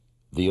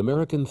The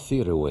American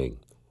Theater Wing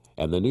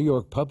and the New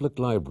York Public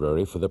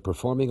Library for the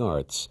Performing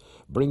Arts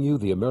bring you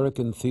the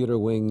American Theater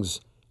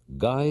Wing's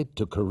Guide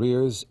to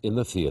Careers in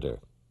the Theater.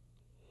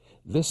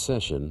 This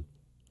session,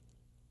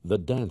 The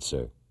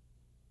Dancer.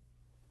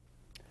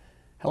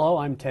 Hello,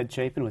 I'm Ted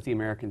Chapin with the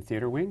American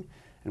Theater Wing,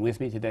 and with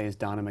me today is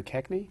Donna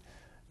McKechnie,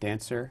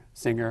 dancer,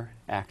 singer,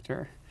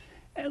 actor,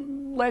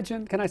 and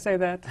legend. Can I say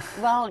that?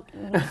 Well,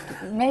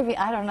 maybe,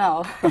 I don't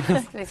know.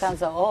 They sound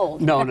so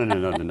old. No.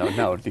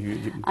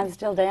 I'm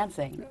still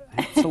dancing.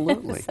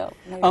 Absolutely. So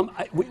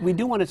we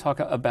do want to talk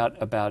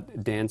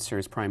about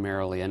dancers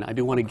primarily, and I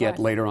do want to get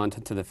later on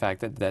to the fact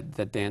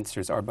that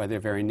dancers are by their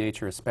very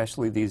nature,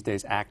 especially these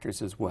days,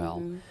 actors as well.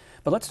 Mm-hmm.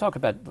 But let's talk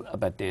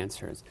about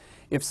dancers.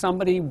 If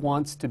somebody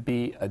wants to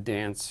be a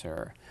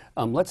dancer,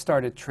 let's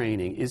start at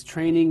training. Is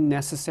training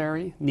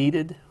necessary,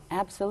 needed?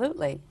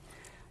 Absolutely.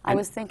 I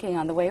was thinking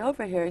on the way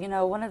over here,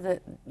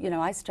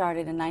 I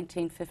started in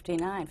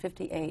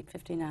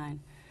 1959.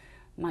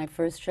 My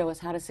first show was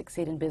How to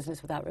Succeed in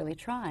Business Without Really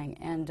Trying.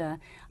 And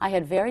I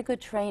had very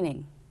good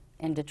training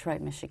in Detroit,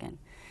 Michigan.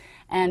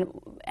 And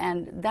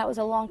that was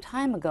a long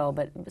time ago,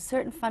 but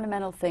certain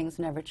fundamental things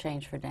never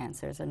change for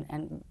dancers.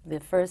 And the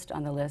first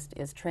on the list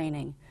is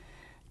training.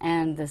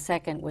 And the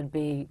second would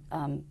be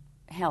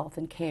health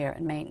and care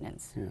and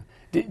maintenance. Yeah.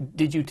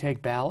 Did you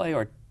take ballet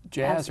or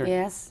jazz?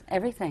 Yes,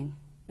 everything.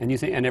 And you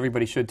think, and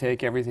everybody should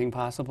take everything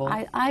possible?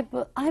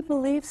 I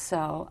believe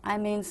so. I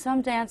mean,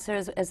 some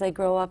dancers, as they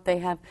grow up, they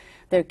have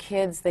their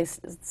kids.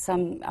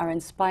 Some are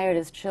inspired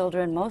as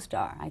children. Most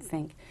are, I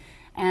think.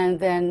 And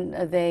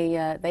then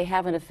they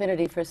have an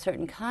affinity for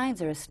certain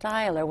kinds or a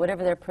style or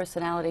whatever their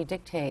personality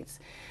dictates.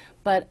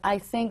 But I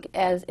think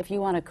if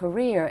you want a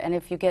career, and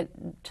if you get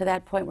to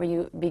that point where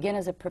you begin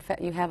as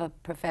you have a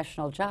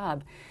professional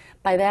job,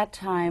 by that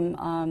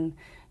time,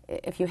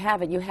 if you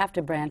have it, you have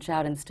to branch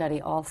out and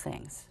study all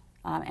things.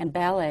 And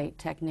ballet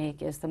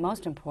technique is the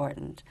most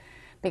important,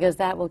 because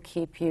that will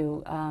keep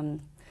you,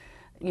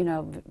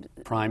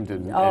 primed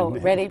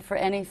and ready for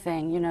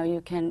anything. You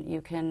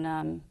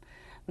can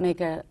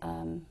make a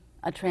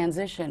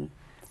transition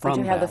from but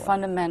you have ballet. The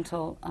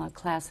fundamental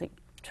classic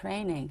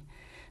training.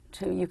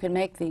 You can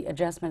make the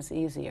adjustments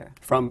easier.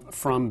 From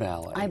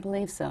ballet? I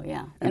believe so,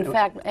 yeah. In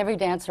fact, every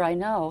dancer I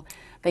know,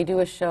 they do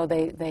a show,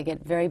 they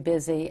get very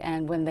busy,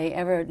 and when they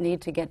ever need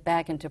to get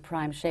back into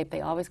prime shape,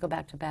 they always go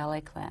back to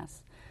ballet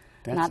class.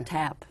 Not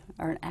tap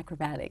or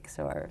acrobatics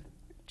or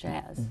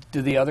jazz.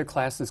 Do the other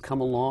classes come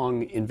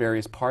along in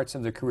various parts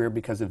of the career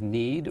because of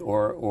need,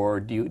 or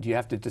do you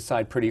have to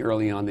decide pretty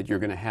early on that you're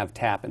going to have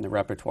tap in the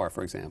repertoire,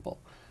 for example?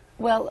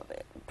 Well,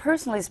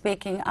 personally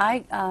speaking,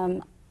 I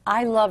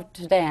loved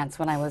to dance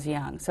when I was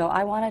young, so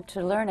I wanted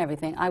to learn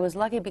everything. I was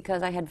lucky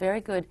because I had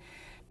very good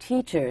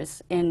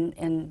teachers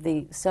in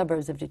the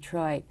suburbs of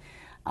Detroit,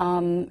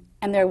 and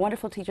there are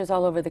wonderful teachers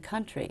all over the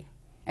country.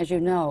 As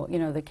you know,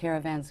 the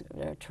caravans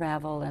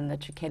travel, and the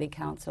Cicchetti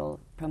Council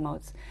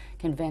promotes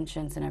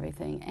conventions and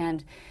everything.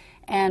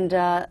 And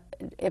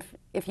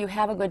if you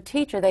have a good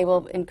teacher, they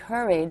will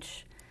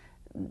encourage,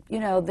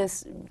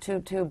 this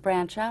to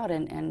branch out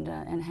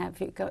and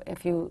have you go.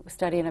 If you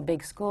study in a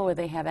big school where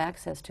they have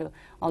access to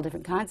all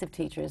different kinds of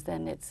teachers,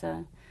 then it's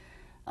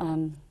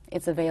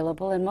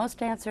available. And most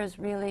dancers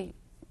really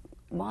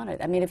want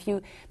it. I mean, if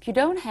you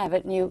don't have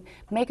it and you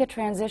make a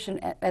transition,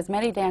 as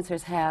many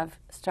dancers have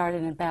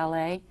started in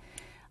ballet,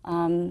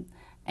 and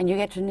you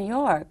get to New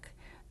York,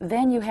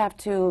 then you have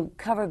to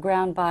cover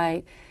ground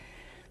by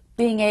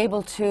being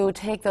able to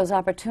take those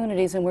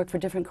opportunities and work for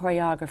different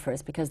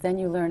choreographers, because then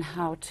you learn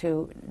how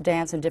to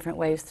dance in different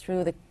ways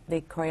through the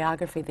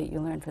choreography that you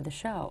learn for the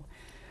show.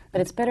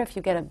 But it's better if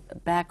you get a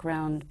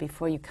background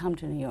before you come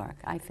to New York,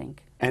 I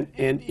think. And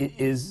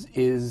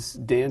is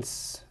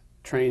dance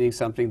training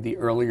something the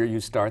earlier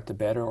you start, the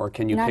better, or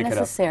can you pick it up? Not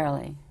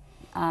necessarily.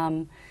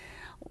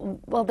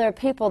 Well, there are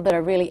people that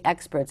are really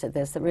experts at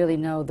this, that really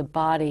know the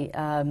body.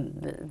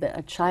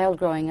 A child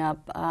growing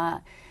up,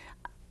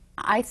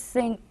 I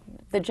think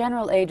the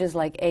general age is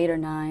like 8 or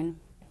 9.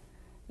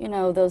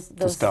 Those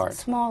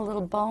small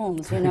little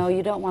bones.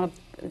 You don't want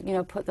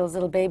to, put those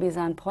little babies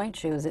on point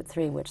shoes at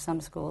 3, which some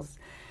schools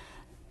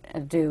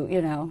do.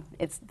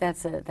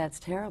 That's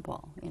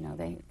terrible.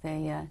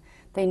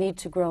 They need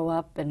to grow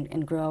up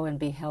and grow and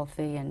be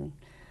healthy and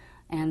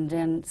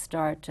then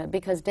start,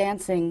 because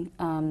dancing,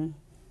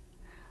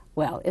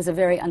 is a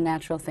very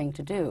unnatural thing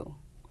to do.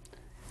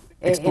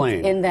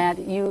 Explain. In that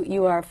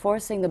you are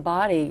forcing the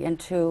body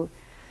into,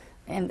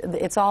 and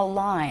it's all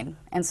line,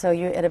 and so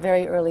you're at a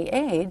very early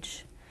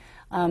age,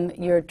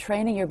 you're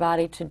training your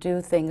body to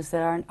do things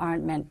that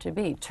aren't meant to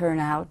be. Turn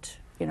out,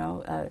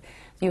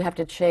 you have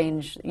to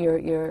change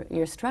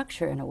your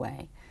structure in a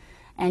way.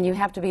 And you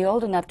have to be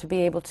old enough to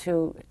be able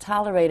to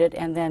tolerate it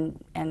and then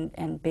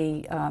and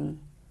be,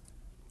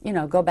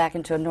 go back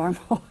into a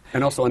normal.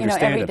 And also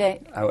understand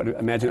it. I would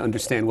imagine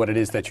understand what it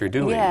is that you're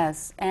doing.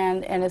 Yes,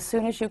 and as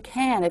soon as you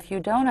can, if you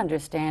don't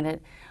understand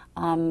it,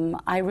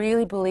 I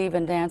really believe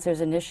in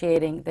dancers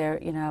initiating their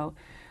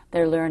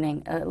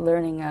learning,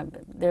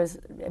 and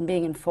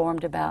being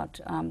informed about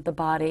the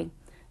body,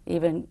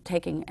 even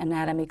taking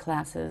anatomy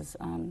classes.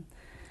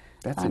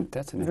 That's an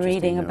interesting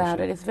reading about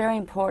notion. it. It's very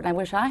important. I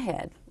wish I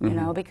had, you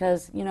know,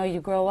 because, you know, you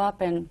grow up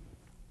and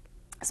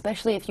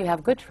especially if you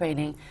have good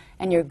training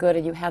and you're good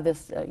and you have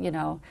this, you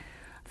know,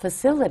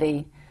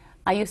 facility,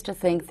 I used to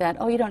think that,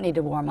 oh, you don't need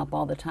to warm up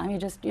all the time. You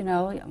just, you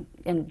know,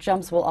 and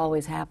jumps will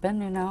always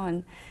happen, you know,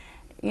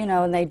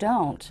 and they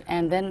don't.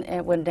 And then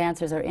when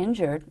dancers are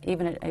injured,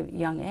 even at a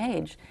young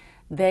age,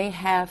 they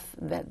have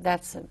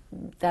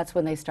that's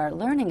when they start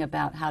learning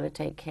about how to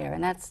take care,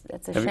 and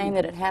it's a shame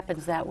that it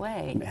happens that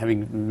way.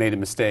 Having made a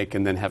mistake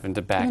and then having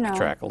to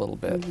backtrack a little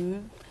bit.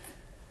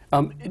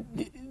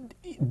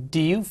 Do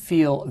you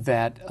feel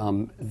that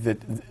that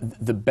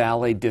the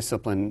ballet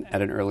discipline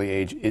at an early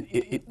age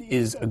it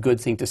is a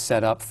good thing to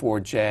set up for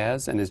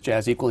jazz, and is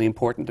jazz equally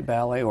important to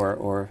ballet,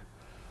 or?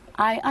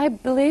 I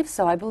believe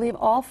so. I believe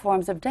all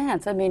forms of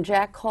dance. I mean,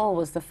 Jack Cole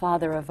was the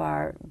father of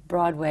our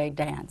Broadway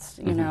dance,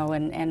 you know,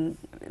 and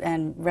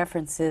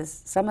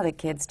references some of the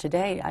kids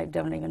today. I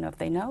don't even know if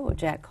they know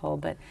Jack Cole,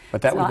 but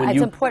that was when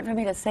it's important for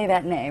me to say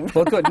that name.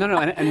 Well, good. No.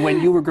 And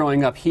when you were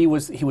growing up,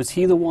 was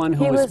he the one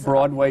who was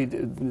Broadway?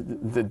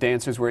 The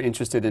dancers were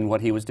interested in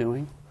what he was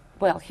doing.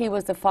 Well, he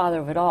was the father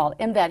of it all,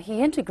 in that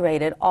he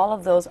integrated all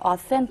of those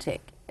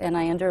authentic, and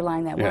I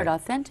underline that word,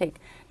 authentic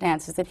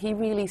dances that he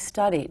really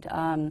studied.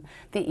 The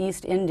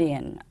East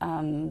Indian,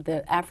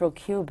 the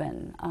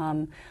Afro-Cuban,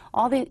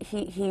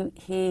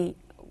 he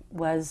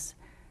was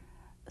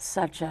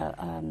such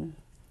a,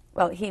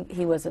 well,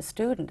 he was a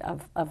student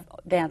of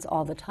dance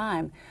all the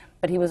time,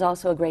 but he was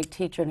also a great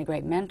teacher and a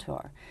great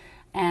mentor.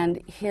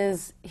 And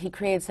he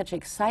created such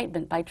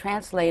excitement by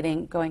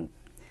translating, going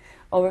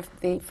over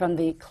from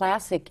the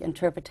classic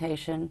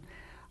interpretation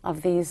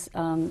of these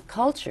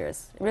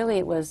cultures. Really,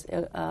 it was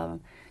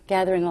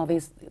gathering all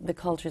the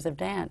cultures of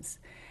dance,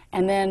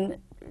 and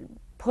then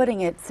putting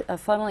it,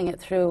 funneling it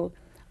through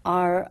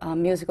our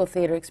musical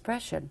theater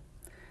expression.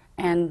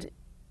 And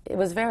it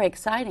was very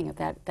exciting at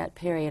that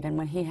period. And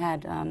when he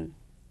had,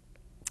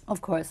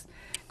 of course,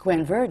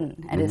 Gwen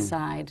Verdon at his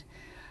side,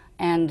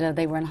 and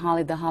they were in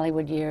the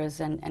Hollywood years,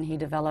 and he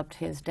developed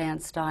his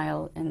dance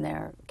style in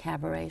their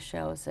cabaret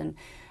shows,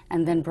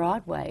 and then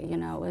Broadway, you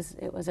know,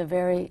 it was a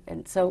very,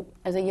 and so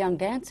as a young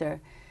dancer,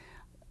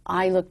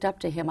 I looked up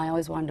to him. I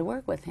always wanted to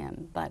work with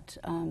him, but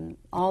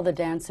all the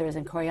dancers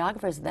and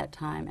choreographers at that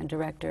time and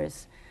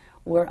directors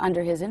were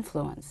under his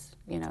influence.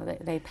 You know,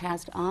 they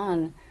passed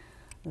on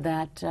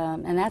that,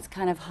 and that's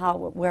kind of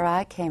where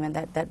I came in,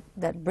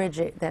 that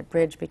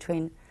bridge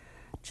between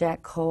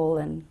Jack Cole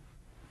and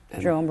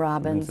Jerome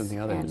Robbins and the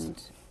others.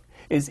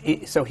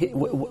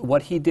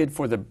 What he did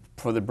for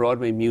the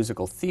Broadway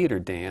musical theater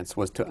dance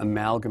was to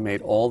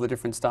amalgamate all the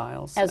different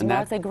styles? As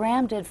Martha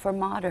Graham did for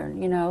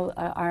modern, you know,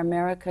 our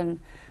American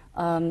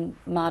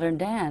modern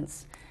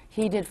dance,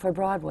 he did for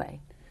Broadway.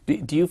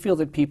 Do you feel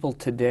that people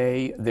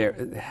today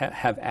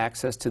have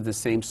access to the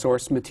same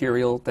source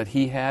material that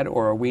he had,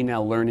 or are we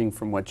now learning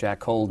from what Jack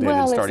Cole did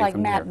and starting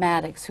from there? Well, it's like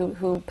Matt Maddox,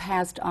 who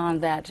passed on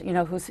that, you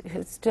know, who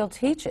still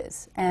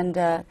teaches, and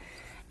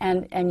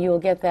you'll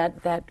get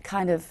that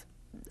kind of,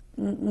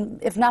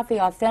 if not the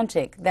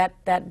authentic,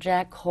 that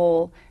Jack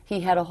Cole,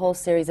 he had a whole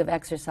series of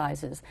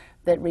exercises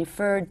that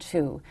referred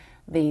to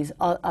these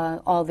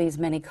all these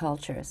many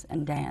cultures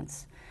and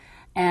dance,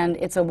 and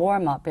it's a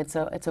warm up. It's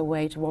a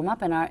way to warm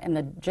up. In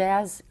the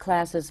jazz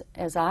classes,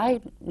 as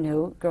I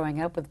knew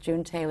growing up with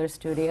June Taylor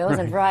Studios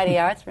and Variety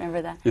Arts,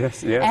 remember that?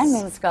 Yes. And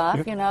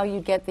Minskoff, you know, you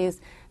get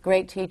these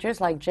great teachers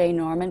like Jay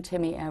Norman,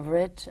 Timmy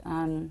Everett.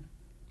 I'm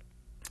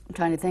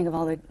trying to think of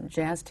all the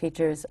jazz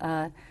teachers.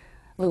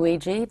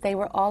 Luigi, they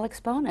were all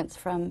exponents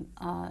from,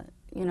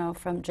 you know,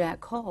 from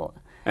Jack Cole.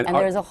 And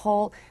there's a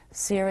whole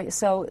series,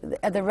 so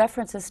the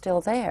reference is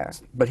still there.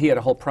 But he had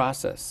a whole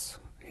process.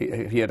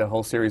 He had a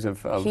whole series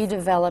of... He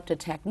developed a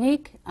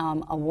technique,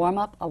 a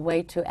warm-up, a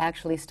way to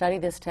actually study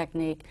this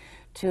technique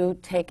to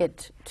take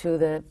it to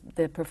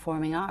the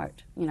performing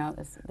art, you know,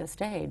 the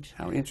stage.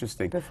 How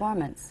interesting.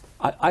 Performance.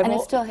 And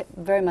it's still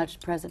very much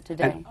present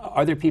today. And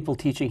are there people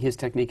teaching his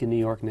technique in New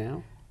York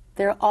now?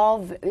 They're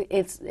all,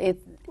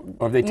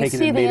 Or have they taken you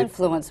see the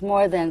influence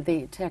more than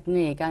the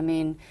technique. I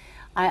mean,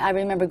 I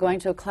remember going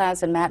to a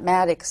class in Matt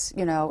Maddox,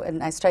 you know,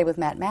 and I studied with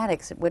Matt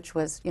Maddox, which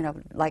was, you know,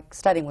 like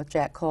studying with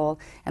Jack Cole,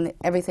 and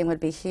everything would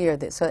be here.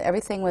 So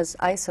everything was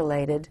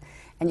isolated,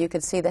 and you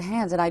could see the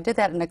hands. And I did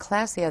that in a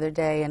class the other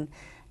day, and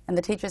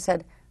the teacher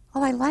said,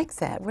 "Oh, I like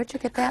that. Where'd you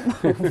get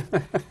that move?"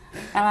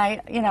 And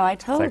I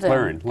told it's like,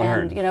 him,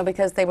 learn. And, you know,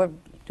 because they were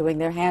doing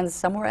their hands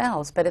somewhere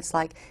else. But it's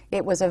like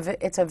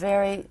it's a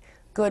very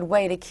good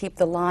way to keep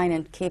the line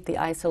and keep the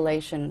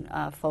isolation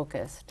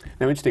focused.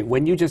 Now, interesting.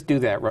 When you just do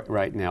that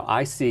right now,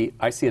 I see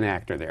an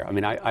actor there. I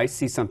mean, I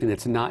see something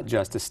that's not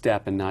just a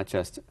step and not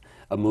just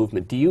a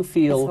movement. Do you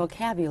feel... It's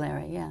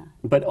vocabulary, yeah.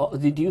 But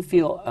do you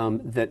feel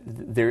that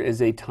there is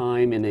a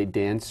time in a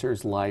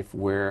dancer's life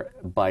where,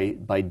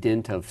 by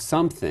dint of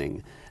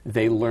something,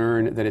 they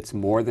learn that it's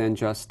more than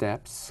just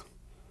steps?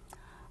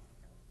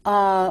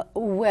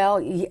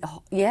 Well,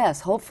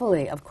 yes,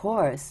 hopefully, of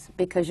course,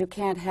 because you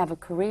can't have a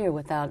career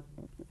without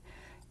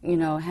you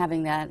know,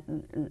 having that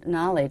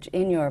knowledge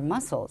in your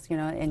muscles, you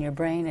know, in your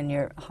brain and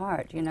your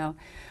heart, you know.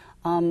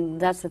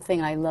 That's the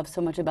thing I love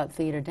so much about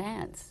theater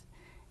dance,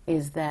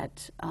 is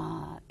that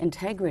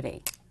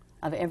integrity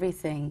of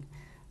everything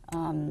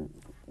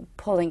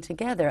pulling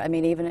together. I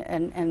mean, even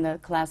in the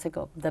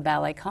classical, the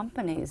ballet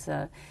companies,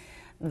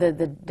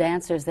 the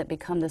dancers that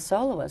become the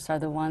soloists are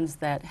the ones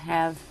that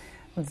have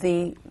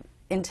the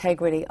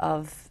integrity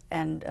of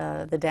and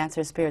the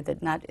dancer spirit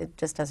that it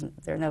just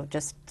doesn't, there are no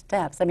just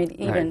steps. I mean,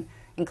 even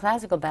in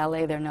classical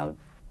ballet,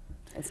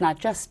 it's not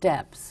just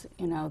steps,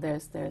 you know,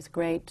 there's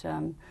great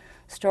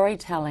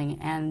storytelling,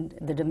 and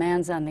the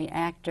demands on the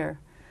actor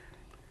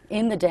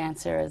in the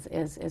dancer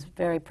is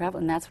very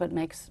prevalent, and that's what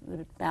makes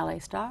the ballet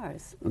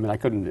stars. I mean, I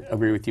couldn't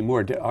agree with you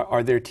more.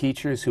 Are there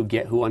teachers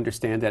who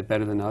understand that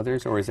better than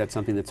others, or is that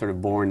something that's sort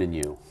of born in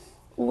you?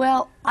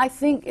 Well, I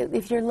think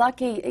if you're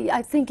lucky,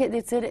 I think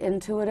it's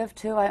intuitive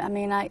too. I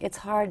mean, it's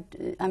hard.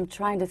 I'm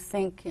trying to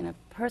think in a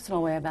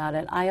personal way about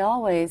it. I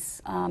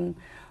always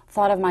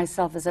thought of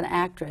myself as an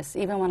actress,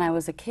 even when I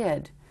was a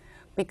kid,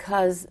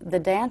 because the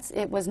dance,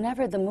 it was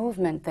never the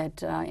movement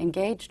that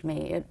engaged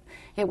me.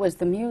 It was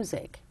the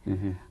music.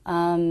 Mm-hmm.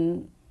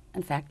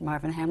 In fact,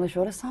 Marvin Hamlisch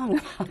wrote a song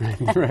about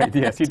it. Right,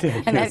 yes, he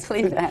did. And yes. I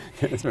believe that.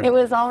 That's right. It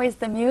was always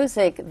the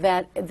music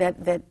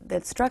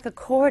that struck a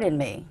chord in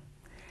me.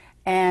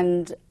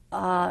 And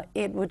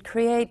it would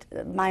create,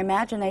 my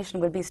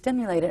imagination would be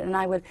stimulated, and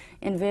I would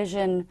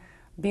envision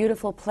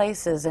beautiful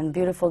places and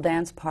beautiful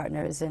dance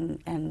partners.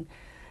 And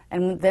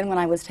then when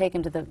I was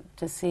taken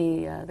to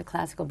see the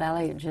classical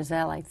ballet,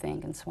 Giselle, I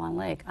think, in Swan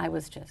Lake, I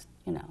was just,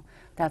 you know,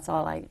 that's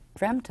all I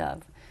dreamt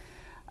of.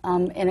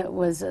 And it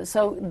was,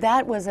 so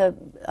that was a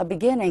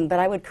beginning, but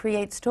I would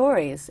create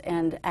stories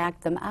and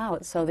act them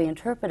out. So the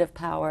interpretive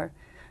power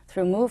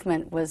through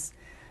movement was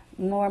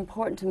more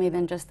important to me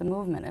than just the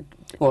movement.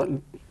 Well,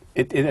 and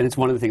it's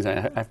one of the things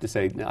I have to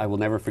say, I will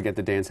never forget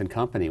the Dance and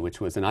Company, which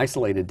was an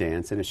isolated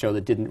dance and a show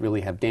that didn't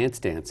really have dance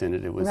in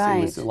it. It was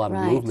a lot of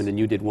movement, and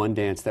you did one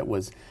dance that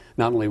was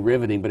not only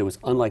riveting, but it was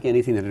unlike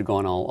anything that had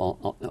gone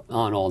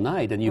on all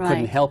night, and you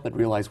couldn't help but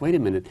realize, wait a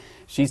minute,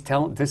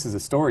 this is a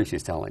story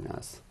she's telling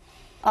us.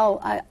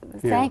 Oh,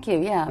 thank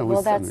you, yeah.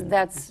 Well,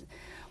 that's...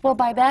 Well,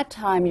 by that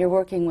time, you're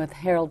working with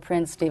Harold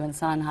Prince, Stephen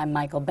Sondheim,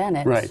 Michael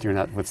Bennett. Right, you're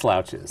not with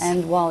slouches.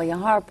 And Wally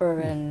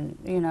Harper, and,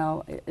 you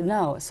know,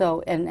 no.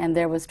 So, and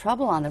there was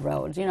trouble on the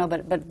road, you know,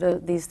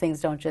 but these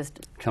things don't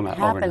just come out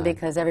happen overnight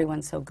because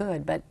everyone's so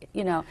good. But,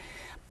 you know,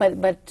 but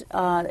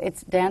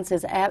it's dance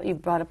is, you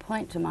brought a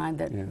point to mind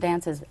that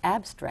dance is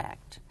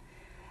abstract.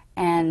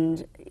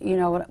 And, you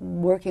know,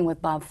 working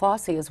with Bob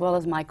Fosse as well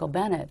as Michael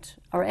Bennett,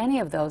 or any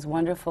of those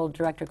wonderful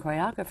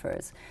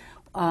director-choreographers,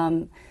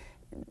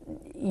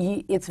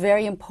 it's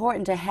very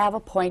important to have a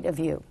point of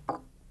view.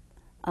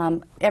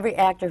 Every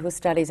actor who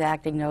studies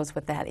acting knows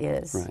what that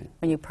is. Right.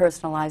 When you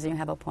personalize and you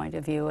have a point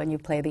of view and you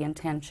play the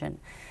intention.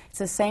 It's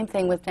the same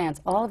thing with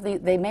dance. All of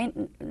they may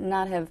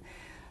not have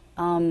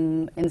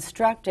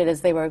instructed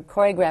as they were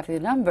choreographing the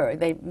number.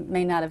 They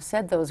may not have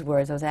said those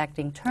words, those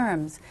acting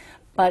terms,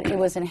 but it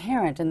was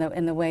inherent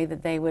in the way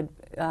that they would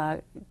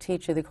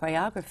teach you the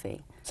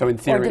choreography. So in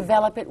theory, or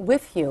develop it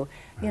with you.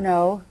 You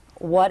know,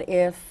 what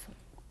if?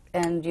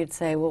 And you'd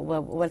say,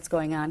 well, what's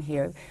going on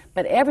here?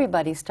 But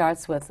everybody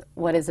starts with,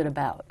 what is it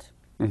about?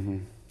 Mm-hmm.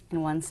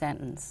 In one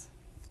sentence.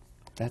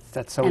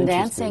 That's so and interesting. And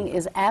dancing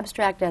is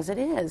abstract as it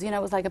is. You know,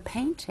 it was like a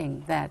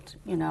painting, that,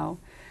 you know,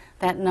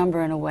 that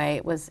number in a way.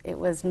 It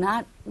was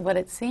not what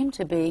it seemed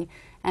to be.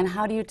 And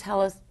how do you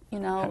tell us, you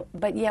know,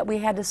 but yet we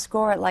had to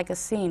score it like a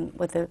scene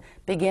with a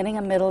beginning,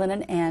 a middle, and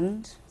an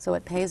end, so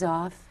it pays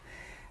off.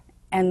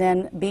 And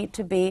then beat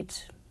to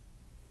beat,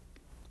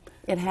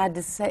 it had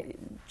to say,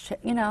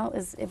 you know,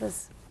 it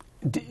was...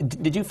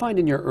 Did you find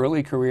in your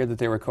early career that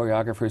there were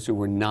choreographers who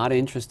were not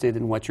interested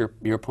in what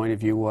your point of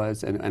view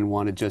was and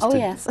wanted just to... Oh,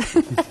 yes.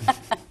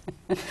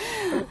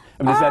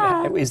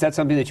 I mean, is that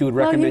something that you would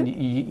recommend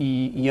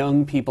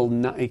young people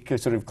not,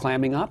 sort of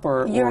clamming up?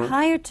 You're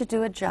hired to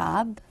do a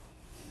job,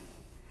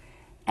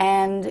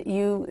 and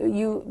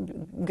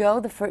you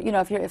go you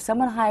know, if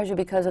someone hires you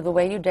because of the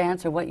way you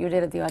dance or what you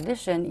did at the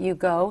audition, you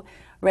go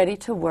ready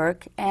to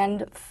work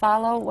and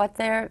follow what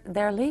their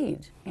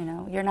lead. You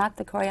know, you're not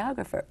the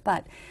choreographer.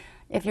 But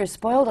if you're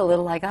spoiled a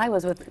little, like I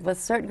was with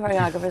certain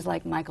choreographers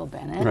like Michael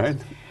Bennett, right.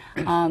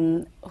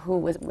 Who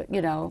was,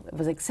 you know,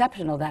 was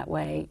exceptional that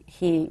way.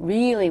 He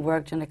really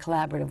worked in a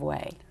collaborative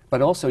way.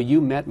 But also,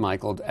 you met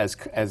Michael as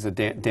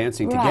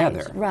dancing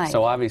together. Right.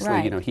 So obviously,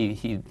 right. you know,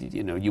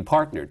 you know, you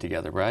partnered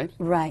together, right?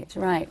 Right.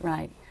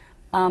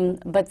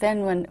 But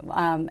then when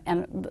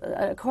and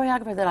a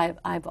choreographer that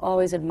I've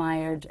always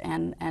admired,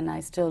 and I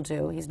still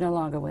do, he's no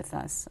longer with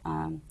us,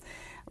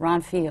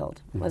 Ron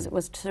Field,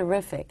 was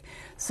terrific.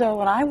 So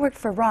when I worked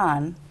for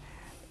Ron,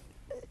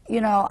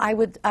 you know,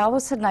 all of a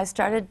sudden I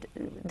started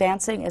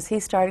dancing as he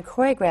started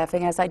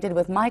choreographing. As I did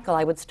with Michael,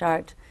 I would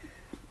start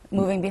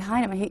moving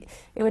behind him, and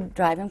it would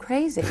drive him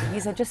crazy. He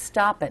said, just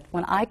stop it.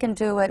 When I can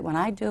do it, when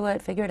I do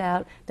it, figure it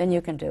out, then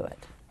you can do it.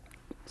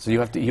 So you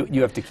have to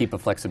you have to keep a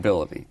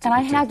flexibility. And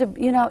I had to,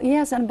 you know,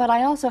 yes, but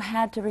I also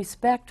had to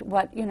respect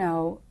what, you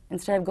know,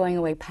 instead of going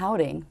away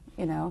pouting,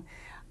 you know,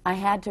 I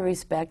had to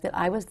respect that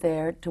I was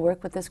there to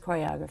work with this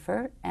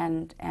choreographer,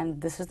 and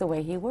this is the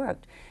way he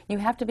worked. You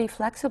have to be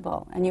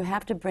flexible, and you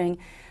have to bring.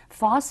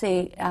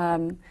 Fosse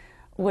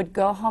would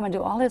go home and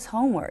do all his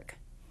homework.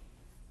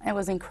 It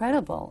was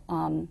incredible.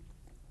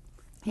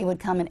 He would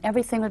come and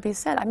everything would be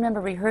said. I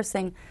remember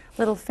rehearsing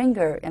little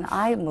finger and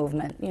eye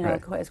movement, you know,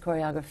 Right. as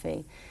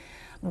choreography.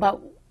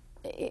 But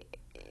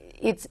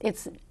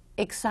it's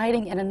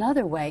exciting in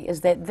another way,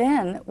 is that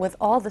then with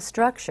all the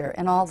structure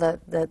and all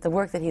the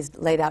work that he's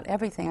laid out,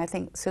 everything, I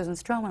think Susan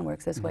Stroman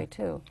works this way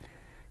too.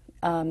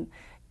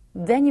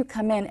 Then you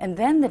come in, and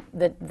then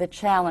the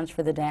challenge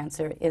for the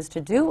dancer is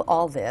to do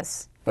all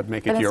this, But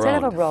make it your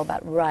instead own. of a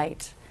robot,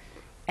 right,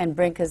 and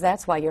bring, because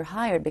that's why you're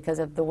hired, because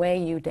of the way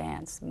you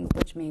dance,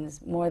 which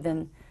means more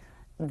than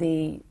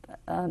the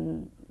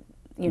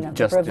you know,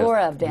 the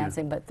bravura of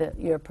dancing, but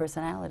your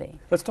personality.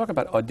 Let's talk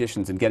about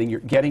auditions and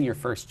getting your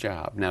first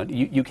job. Now,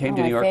 you came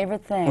to New York. My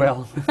favorite thing.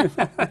 Well,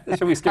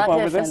 should we skip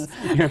over this?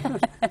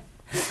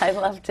 I'd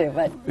love to,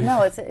 but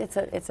no, it's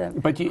a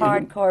But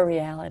hardcore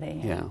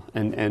reality. Yeah,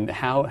 and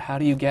how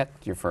do you get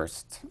your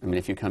first? I mean,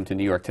 if you come to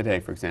New York today,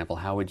 for example,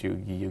 how would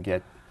you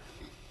get?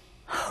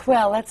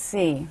 Well, let's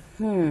see.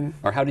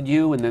 Or how did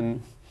you, and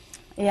then?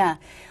 Yeah.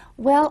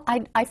 Well,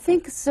 I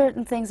think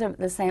certain things are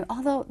the same,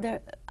 although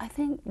I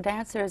think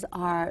dancers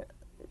are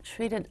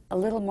treated a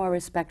little more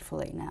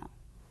respectfully now.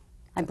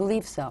 I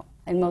believe so,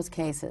 in most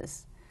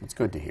cases. It's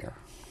good to hear.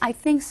 I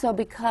think so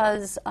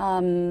because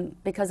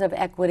of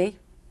equity,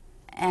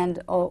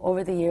 and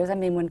over the years, I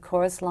mean, when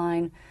Chorus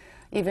Line,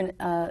 even,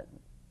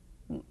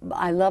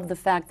 I love the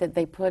fact that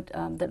they put,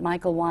 that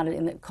Michael wanted,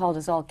 and called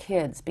us all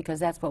kids, because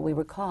that's what we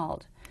were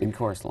called. In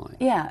Chorus Line.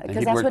 Yeah, And because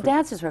he'd that's worked what with-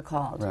 dancers were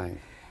called. Right.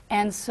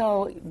 And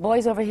so,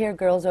 boys over here,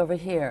 girls over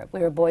here.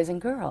 We were boys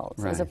and girls,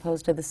 Right. as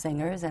opposed to the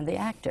singers and the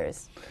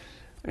actors.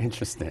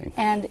 Interesting.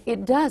 And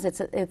it does, it's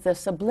a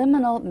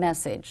subliminal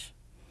message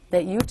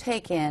that you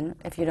take in,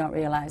 if you don't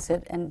realize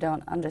it and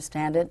don't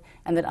understand it,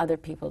 and that other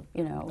people,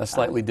 you know. A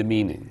slightly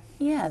demeaning.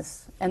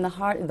 Yes, and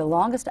the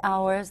longest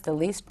hours, the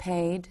least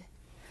paid.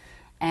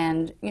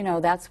 And, you know,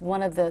 that's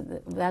one of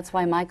that's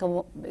why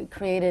Michael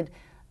created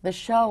the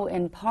show,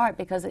 in part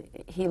because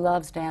he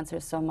loves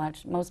dancers so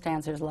much. Most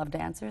dancers love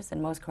dancers,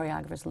 and most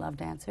choreographers love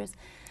dancers,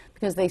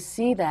 because they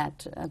see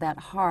that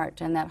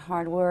heart and that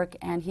hard work,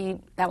 and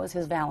that was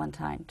his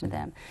Valentine to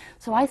them.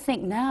 So I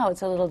think now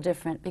it's a little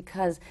different,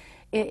 because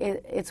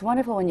it's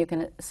wonderful when you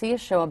can see a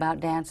show about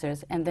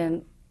dancers and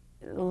then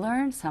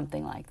learn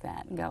something like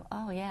that and go,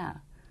 oh yeah,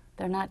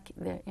 they're you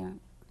know,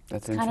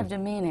 That's it's kind of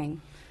interesting.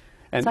 demeaning.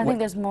 And So I think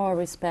there's more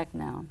respect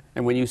now.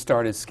 And when you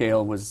started,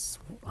 scale was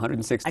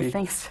 160. I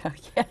think so,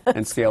 yes.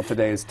 And scale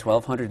today is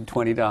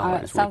 $1,220.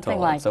 We're something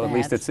told. like so at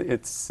least that.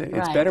 it's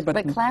Right. better.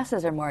 But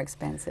classes are more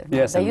expensive. now.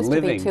 Yes, They and used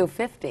living. to be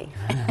 $250.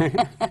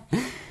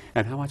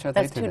 and how much are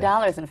That's they today?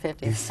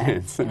 $2.50,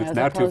 It's as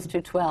now opposed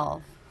to $12.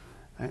 Well,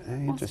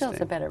 Interesting. still,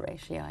 it's a better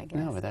ratio, I guess.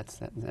 No, but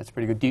that's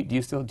pretty good.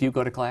 Do you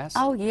go to class?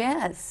 Oh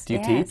yes. Do you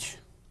yes. teach?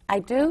 I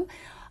do.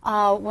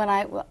 When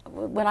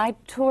I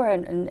tour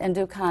and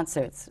do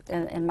concerts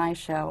in my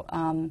show,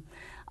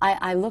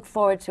 I look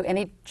forward to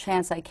any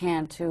chance I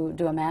can to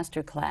do a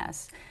master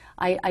class.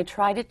 I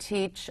try to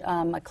teach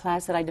a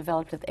class that I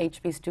developed at the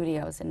HB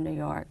Studios in New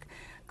York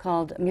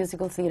called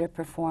Musical Theater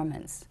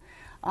Performance,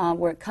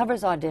 where it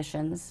covers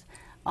auditions,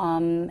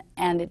 and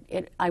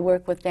I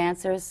work with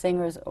dancers,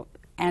 singers,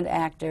 and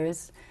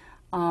actors.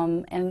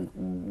 And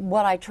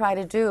what I try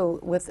to do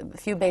with a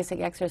few basic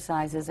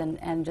exercises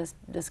and just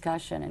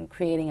discussion and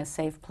creating a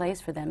safe place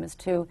for them is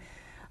to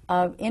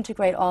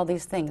integrate all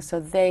these things.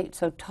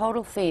 So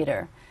total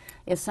theater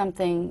is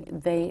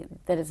something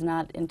that is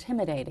not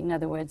intimidating. In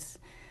other words,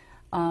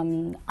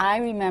 I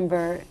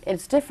remember,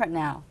 it's different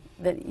now,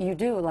 that you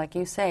do, like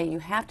you say, you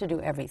have to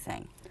do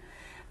everything.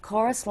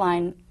 Chorus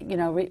Line, you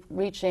know,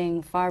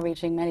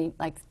 far-reaching many,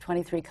 like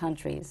 23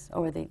 countries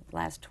over the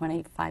last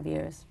 25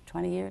 years,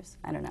 20 years,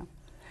 I don't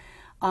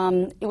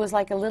know. It was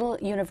like a little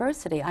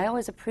university. I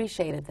always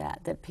appreciated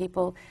that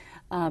people,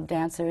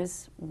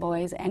 dancers,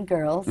 boys and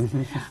girls,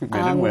 Men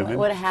and women.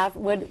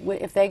 would,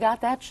 if they got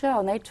that show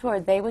and they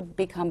toured, they would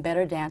become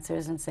better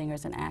dancers and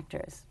singers and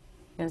actors,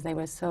 because they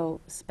were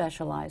so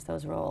specialized,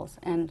 those roles.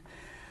 And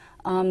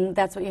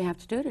that's what you have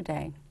to do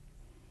today.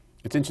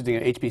 It's interesting.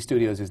 HB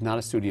Studios is not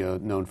a studio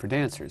known for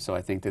dancers, so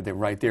I think that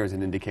right there is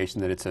an indication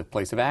that it's a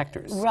place of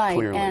actors. Right,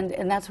 Clearly.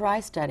 and that's where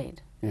I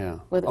studied. Yeah.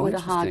 With Oh, Uta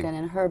interesting. Hagen,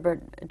 and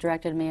Herbert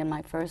directed me in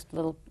my first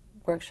little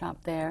workshop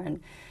there. And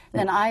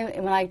then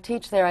when I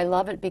teach there, I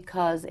love it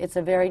because it's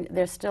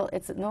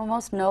it's the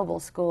most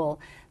noble school.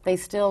 They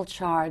still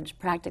charge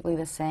practically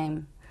the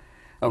same,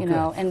 Oh, you good.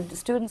 know, and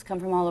students come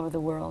from all over the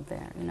world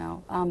there, you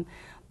know.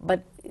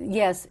 But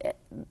yes,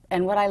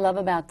 and what I love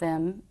about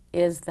them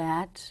is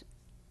that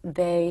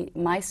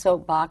my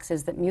soapbox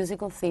is that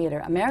musical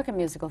theater, American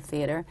musical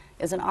theater,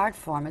 is an art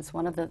form. It's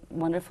one of the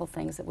wonderful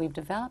things that we've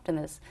developed in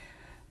this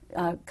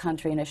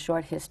country in a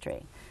short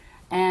history.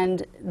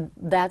 And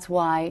that's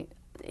why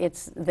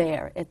it's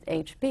there at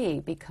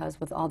HB, because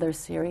with all their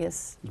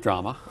serious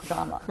Drama.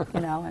 you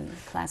know, and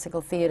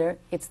classical theater,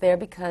 it's there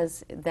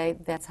because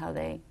that's how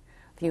they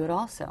view it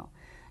also.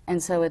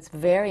 And so it's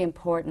very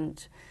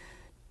important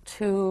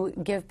to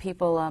give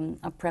people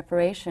a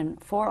preparation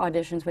for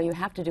auditions where you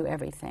have to do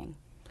everything.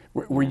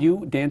 Were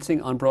you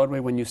dancing on Broadway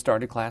when you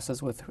started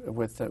classes with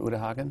Uta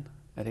Hagen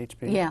at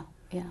HB? Yeah,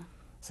 yeah.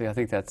 See, I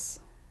think that's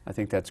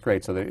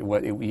great. So that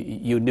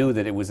you knew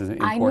that it was an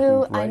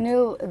important. I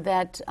knew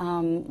that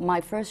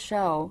my first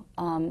show,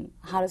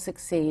 How to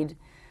Succeed.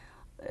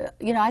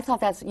 You know, I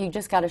thought you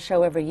just got a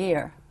show every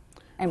year,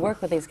 and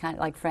work with these kind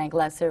like Frank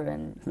Lesser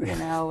and you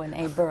know and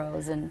Abe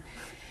Burrows and.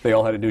 They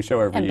all had a new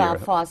show every year. And Bob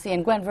Fosse.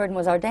 And Gwen Verdon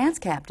was our dance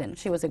captain.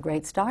 She was a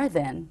great star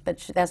then,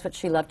 but that's what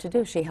she loved to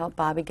do. She helped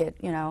Bobby get,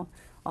 you know,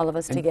 all of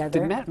us together.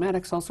 Did Matt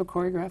Maddox also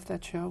choreograph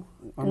that show?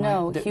 Or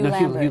no, Hugh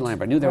Lambert. Hugh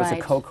Lambert. I knew there was a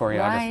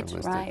co-choreographer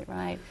listed.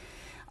 Right.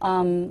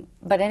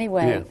 But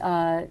anyway,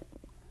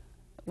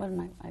 what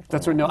am I?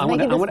 That's right. No, I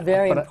want to.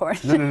 Very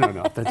important.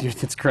 No.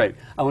 That's great.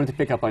 I wanted to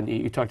pick up on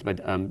you talked about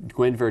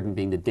Gwen Verdon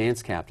being the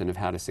dance captain of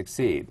How to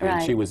Succeed, and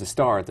right. she was a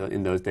star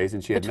in those days,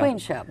 and she had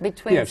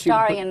between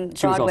starring in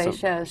Broadway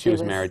shows. She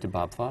was married to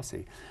Bob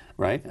Fosse,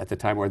 right, at the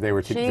time where they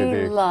were.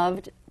 She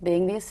loved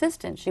being the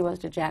assistant. She was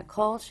to Jack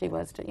Cole. She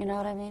was to, you know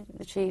what I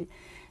mean.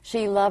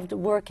 She loved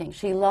working.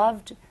 She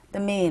loved the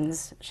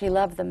means. She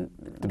loved the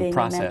being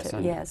process. A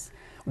mentor. Yes.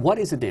 What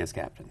is a dance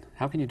captain?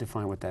 How can you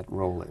define what that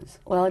role is?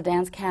 Well, a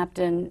dance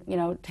captain, you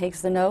know,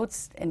 takes the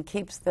notes and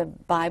keeps the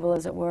Bible,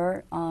 as it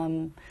were,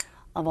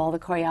 of all the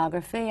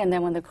choreography. And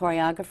then when the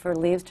choreographer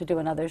leaves to do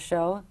another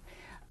show,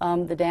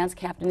 the dance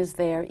captain is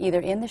there,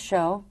 either in the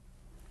show,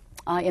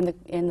 in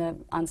the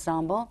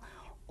ensemble,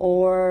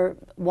 or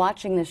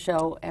watching the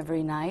show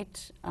every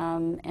night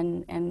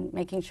and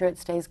making sure it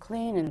stays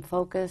clean and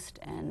focused,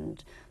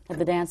 and that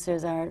the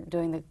dancers are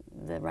doing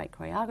the right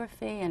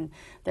choreography, and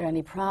if there are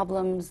any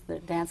problems, the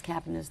dance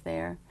captain is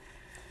there.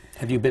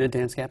 Have you been a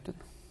dance captain?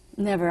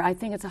 Never. I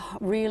think it's a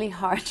really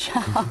hard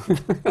job.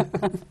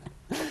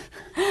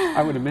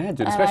 I would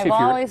imagine, especially and if I've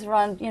you're always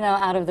run, you know,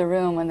 out of the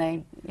room when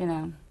they, you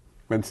know,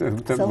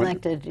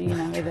 selected, you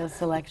know, with those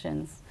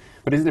selections.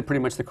 But isn't it pretty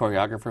much the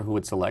choreographer who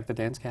would select the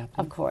dance captain?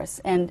 Of course,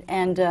 and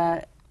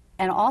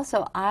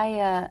also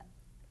I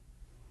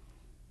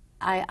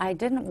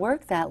didn't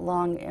work that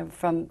long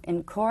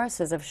in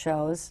choruses of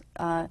shows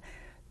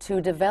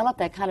to develop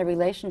that kind of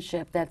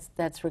relationship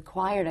that's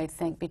required, I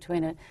think,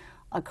 between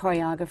a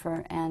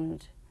choreographer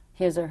and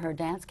his or her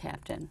dance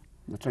captain.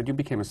 That's right. You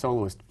became a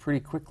soloist pretty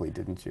quickly,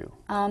 didn't you?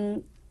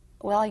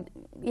 Well,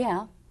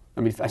 yeah. I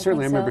mean, I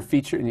certainly remember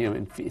featuring.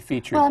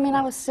 Well, I mean,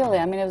 I was silly.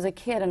 I mean, I was a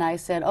kid, and I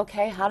said,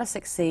 okay, How to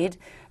Succeed.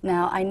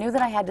 Now, I knew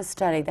that I had to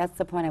study. That's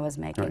the point I was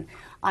making. Right.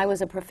 I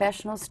was a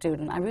professional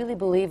student. I really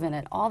believe in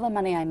it. All the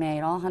money I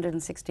made, all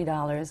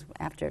 $160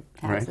 after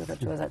taxes, right.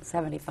 which was at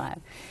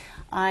 $75,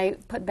 I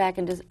put back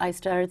into. I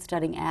started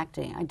studying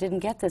acting. I didn't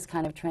get this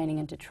kind of training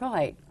in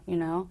Detroit, you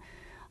know.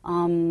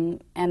 And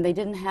they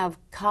didn't have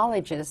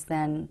colleges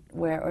then,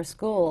 or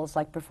schools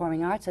like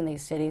performing arts in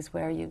these cities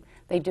where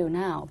they do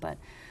now. But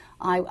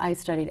I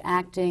studied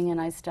acting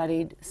and I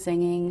studied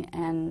singing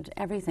and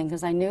everything,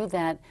 because I knew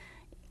that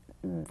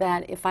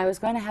if I was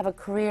going to have a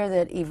career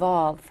that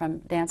evolved from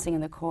dancing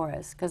in the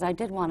chorus, because I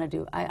did want to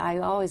do, I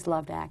always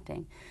loved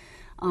acting,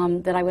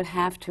 that I would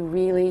have to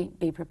really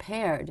be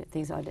prepared at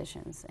these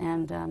auditions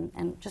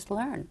and just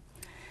learn.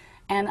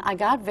 And I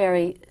got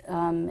very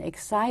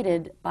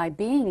excited by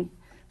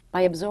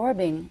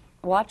absorbing,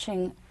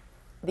 watching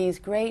these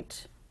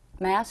great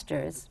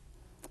masters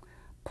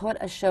put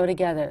a show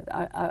together,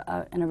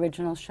 an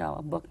original show,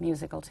 a book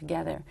musical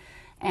together.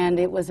 And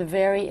it was a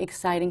very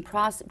exciting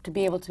process to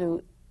be able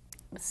to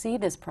see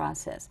this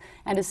process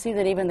and to see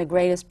that even the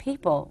greatest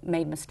people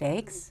made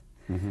mistakes.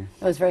 Mm-hmm.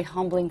 It was very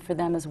humbling for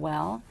them as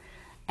well,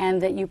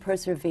 and that you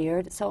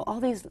persevered. So all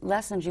these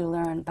lessons you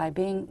learn by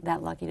being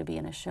that lucky to be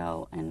in a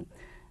show and,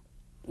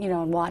 you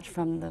know, and watch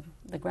from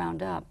the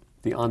ground up.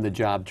 The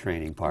on-the-job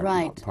training part,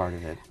 right. part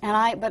of it.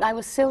 But I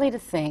was silly to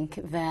think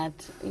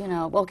that, you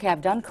know, okay,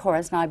 I've done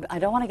chorus. Now, I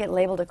don't want to get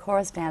labeled a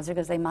chorus dancer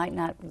because they might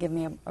not give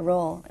me a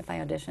role if I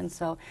audition.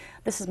 So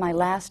this is my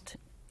last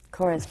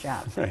chorus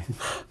job. Right.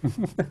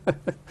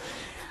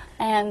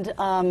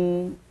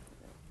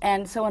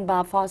 And so when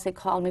Bob Fosse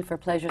called me for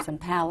Pleasures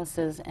and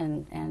Palaces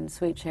and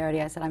Sweet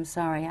Charity, I said, I'm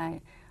sorry, I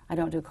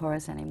don't do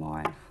chorus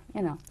anymore.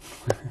 You know,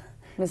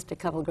 missed a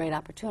couple great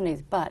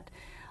opportunities, but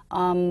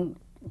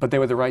they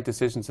were the right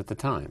decisions at the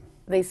time.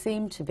 They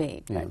seemed to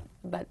be. Yeah.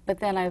 But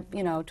then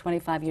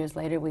 25 years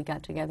later, we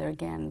got together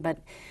again. But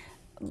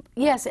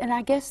yes, and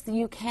I guess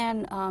you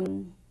can,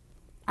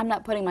 I'm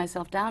not putting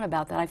myself down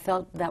about that. I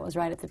felt that was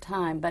right at the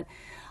time. But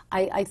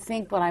I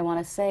think what I want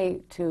to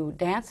say to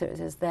dancers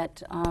is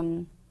that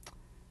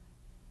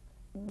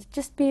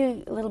just be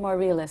a little more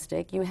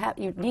realistic. You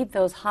need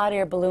those hot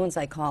air balloons,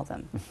 I call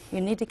them.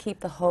 You need to keep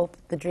the hope,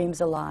 the dreams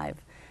alive,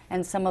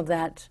 and some of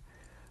that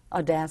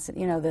audacity,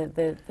 you know,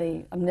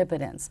 the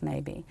omnipotence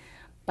maybe.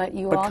 But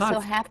you But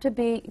also have to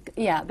be,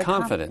 yeah. The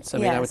confidence. I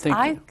mean, yes, I would think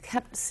I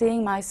kept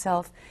seeing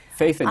myself.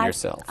 faith in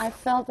yourself. I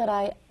felt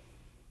that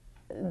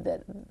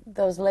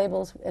those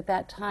labels at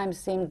that time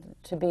seemed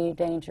to be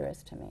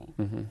dangerous to me.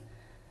 Mm-hmm.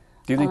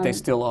 Do you think they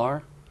still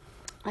are?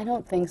 I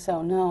don't think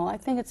so, no. I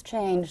think it's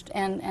changed,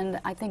 and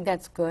I think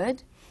that's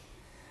good.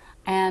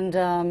 And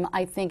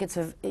I think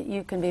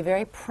you can be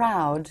very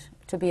proud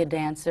to be a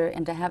dancer,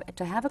 and to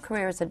have a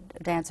career as a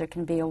dancer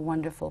can be a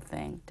wonderful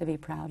thing to be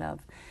proud of.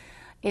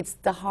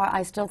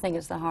 I still think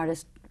it's the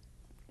hardest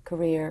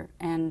career,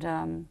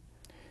 and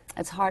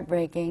it's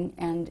heartbreaking,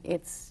 and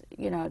it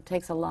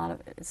takes a lot of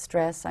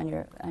stress on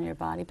your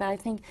body. But I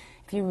think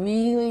if you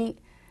really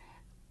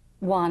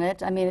want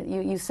it, I mean,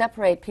 you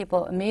separate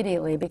people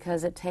immediately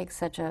because it takes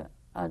such a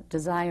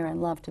desire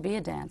and love to be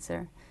a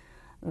dancer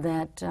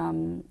that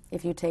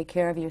if you take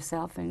care of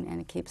yourself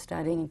and keep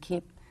studying and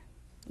keep,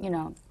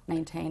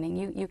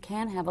 maintaining, you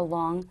can have a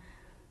long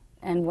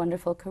and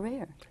wonderful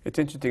career. It's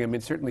interesting. I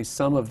mean, certainly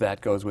some of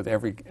that goes with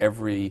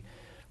every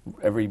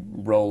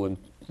role and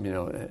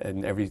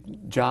every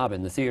job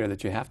in the theater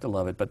that you have to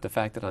love it. But the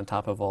fact that on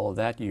top of all of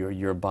that,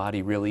 your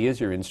body really is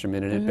your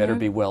instrument, and it better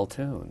be well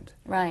tuned.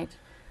 Right.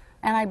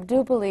 And I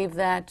do believe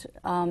that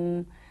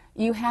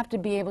you have to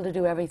be able to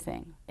do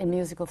everything in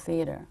musical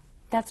theater.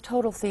 That's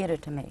total theater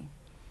to me.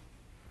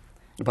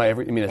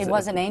 It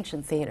wasn't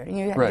ancient theater.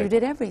 You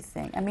did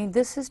everything. I mean,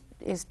 this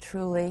is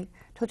truly,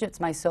 I told you it's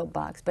my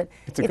soapbox, but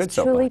it's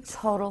truly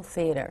total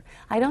theater.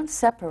 I don't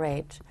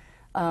separate,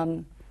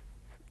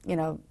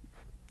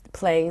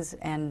 plays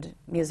and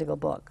musical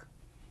book.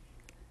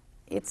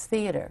 It's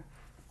theater.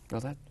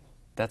 Well,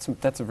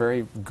 that's a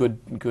very good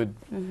point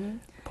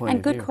of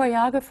And good view.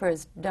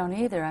 choreographers don't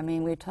either. I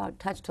mean, we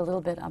touched a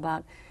little bit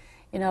about,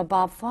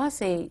 Bob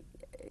Fosse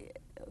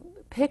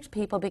picked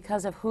people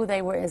because of who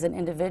they were as an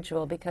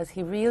individual, because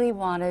he really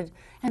wanted,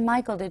 and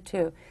Michael did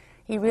too,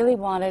 he really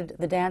wanted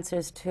the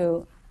dancers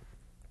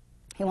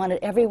he wanted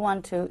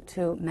everyone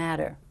to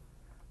matter,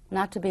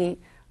 not to be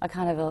a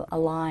kind of a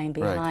line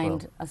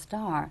behind a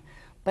star,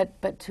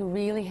 but to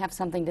really have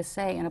something to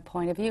say and a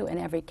point of view. And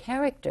every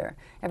character,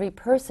 every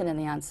person in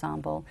the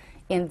ensemble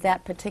in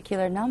that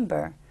particular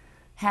number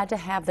had to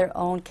have their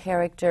own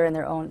character and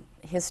their own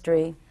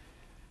history,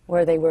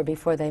 where they were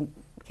before they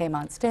came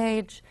on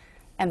stage.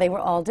 And they were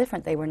all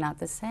different. They were not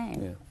the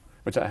same. Yeah.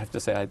 Which I have to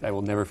say, I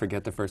will never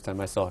forget the first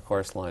time I saw a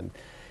chorus line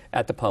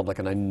at the Public,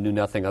 and I knew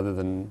nothing other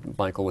than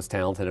Michael was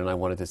talented and I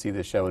wanted to see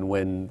the show. And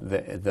when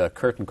the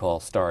curtain call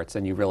starts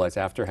and you realize,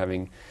 after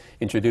having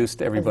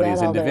introduced everybody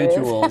as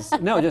individuals,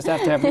 no, just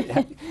after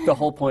having the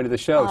whole point of the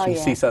show,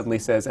 she suddenly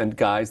says, "And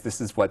guys, this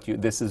is what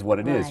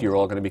it is. You're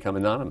all going to become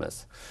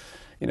anonymous."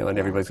 And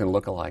everybody's going to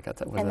look alike.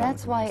 And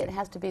that's why it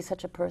has to be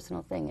such a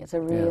personal thing. It's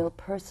a real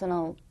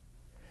personal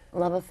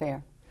love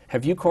affair.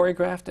 Have you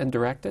choreographed and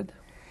directed?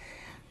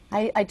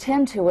 I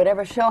tend to,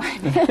 whatever show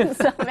I'm in,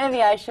 so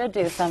maybe I should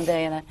do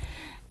someday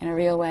in a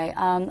real way.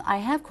 I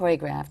have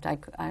choreographed.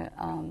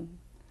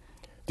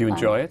 Do you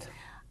enjoy it?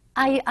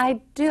 I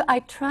do. I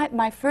tried.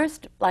 My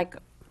first,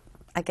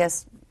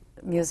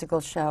 musical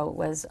show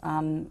was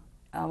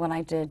when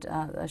I did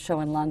a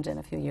show in London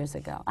a few years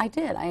ago. I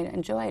did. I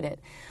enjoyed it.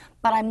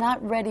 But I'm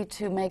not ready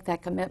to make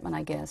that commitment,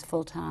 I guess,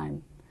 full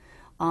time.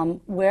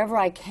 Wherever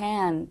I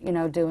can,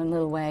 do in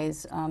little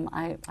ways,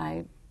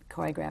 I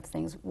choreograph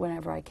things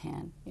whenever I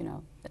can,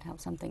 that help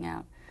something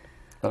out.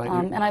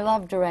 And I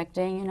love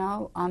directing,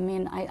 I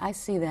mean, I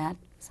see that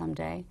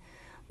someday.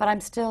 But I'm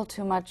still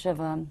too much of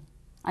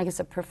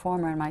a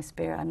performer in my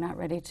spirit. I'm not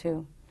ready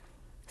to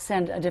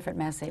send a different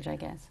message, I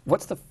guess.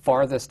 What's the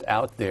farthest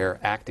out there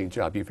acting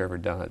job you've ever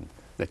done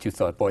that you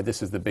thought, boy,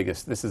 this is the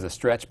biggest, this is a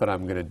stretch, but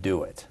I'm going to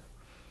do it?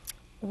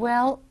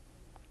 Well,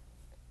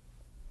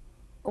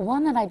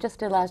 one that I just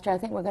did last year, I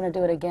think we're going to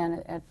do it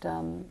again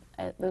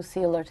at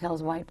Lucille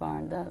Lortel's White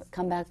Barn, the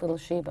Come Back Little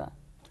Sheba.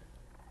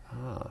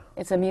 Ah.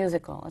 It's a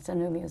musical. It's a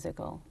new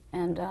musical.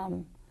 And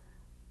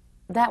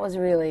that was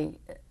really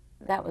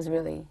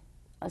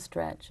a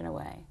stretch in a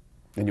way.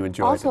 And you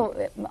enjoyed it?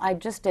 Also, I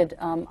just did,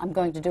 I'm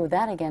going to do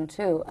that again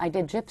too. I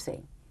did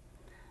Gypsy.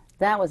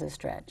 That was a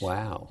stretch.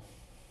 Wow.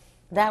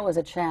 That was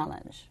a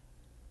challenge.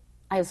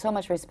 I have so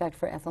much respect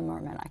for Ethel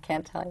Merman, I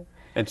can't tell you.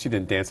 And she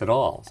didn't dance at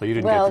all, so you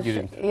didn't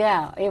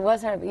yeah, it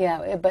was her,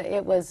 but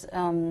it was,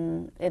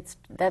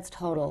 that's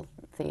total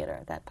theater,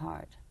 that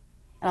part.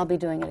 And I'll be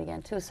doing it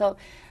again too. So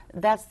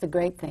that's the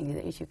great thing,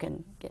 that you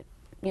can get,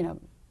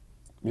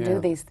 do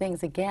these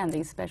things again,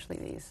 especially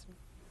these.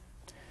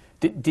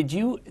 Did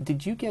you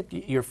get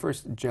your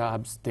first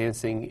jobs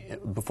dancing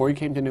before you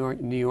came to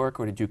New York,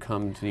 or did you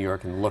come to New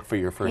York and look for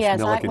your first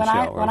Millikan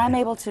show? When I'm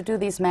able to do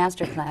these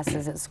master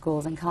classes at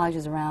schools and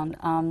colleges around,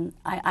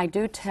 I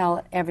do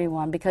tell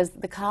everyone, because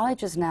the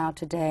colleges now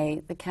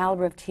today, the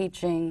caliber of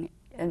teaching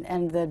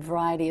and the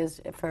variety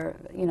is for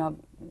the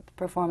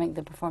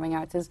performing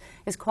arts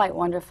is quite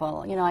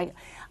wonderful.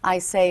 I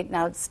say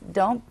now,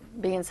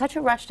 don't be in such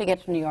a rush to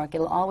get to New York.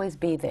 It'll always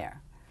be there.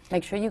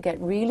 Make sure you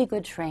get really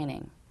good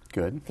training.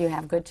 Good. If you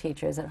have good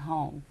teachers at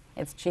home.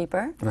 It's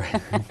cheaper.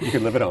 Right. You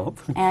can live at home.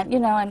 And, you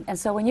know, and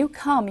so when you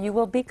come, you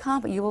will be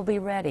you will be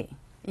ready.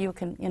 You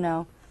can, you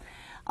know,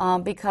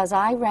 because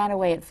I ran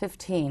away at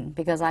 15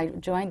 because I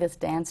joined this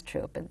dance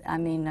troupe. I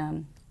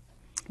mean,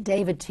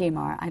 David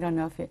Timar, I don't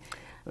know if you,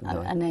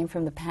 a name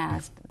from the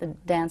past, the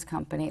dance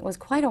company. It was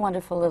quite a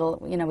wonderful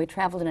little, you know, we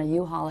traveled in a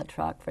U-Haul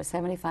truck for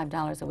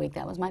 $75 a week.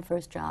 That was my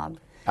first job.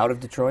 Out of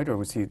Detroit, or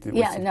was he?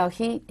 No,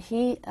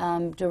 he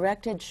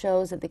directed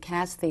shows at the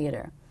Cass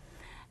Theater.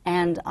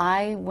 And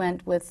I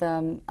went with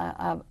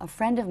a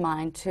friend of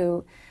mine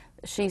to,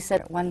 she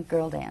said, one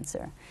girl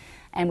dancer.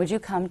 And would you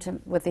come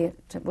with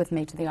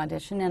me to the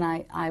audition?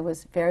 And I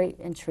was very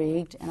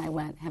intrigued, and I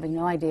went, having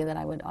no idea that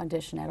I would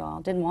audition at all.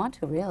 Didn't want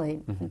to,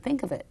 really, didn't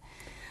think of it.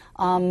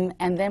 And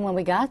then when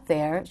we got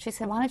there, she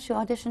said, why don't you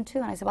audition too?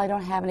 And I said, well, I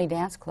don't have any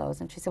dance clothes.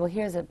 And she said, well,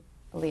 here's a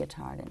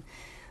leotard. And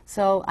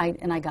so I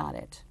got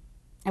it.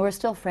 And we're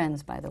still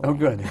friends, by the way. Oh,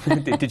 good.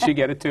 Did she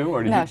get it too?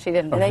 Or did no, you? She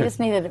didn't. Okay. They just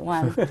needed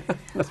one.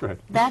 That's right.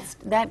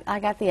 I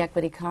got the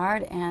equity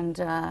card, and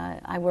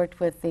I worked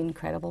with the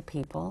incredible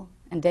people.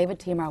 And David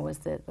Timar was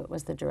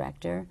the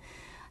director,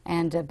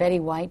 and Betty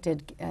White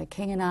did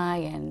King and I,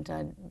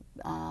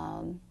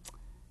 and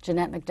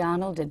Jeanette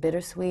MacDonald did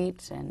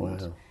Bittersweet, and wow.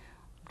 I'm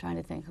trying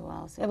to think who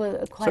else. It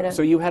was quite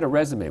so you had a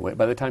resume.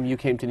 By the time you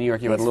came to New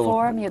York, you had a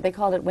little... They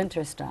called it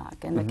Winter Stock,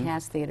 and the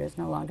Cass Theater is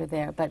no longer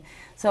there. But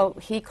so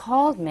he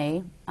called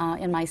me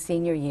in my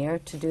senior year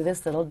to do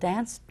this little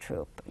dance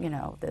troupe, you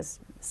know, this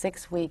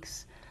 6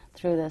 weeks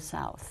through the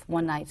South,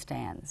 one-night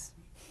stands.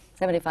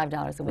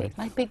 $75 a week, right.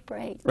 My big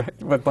break.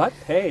 Right, but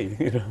hey,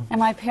 you know.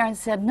 And my parents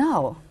said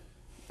no.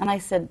 And I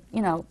said,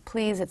 you know,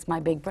 please, it's my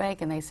big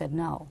break. And they said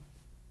no.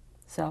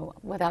 So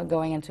without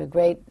going into a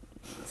great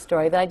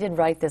story, that I did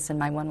write this in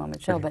my one-woman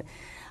show, but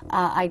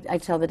I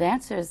tell the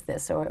dancers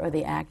this, or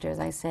the actors,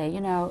 I say, you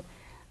know,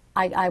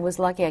 I was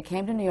lucky. I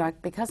came to New York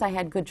because I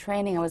had good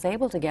training. I was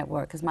able to get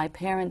work because my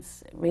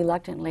parents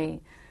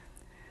reluctantly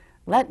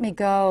let me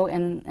go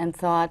and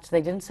thought,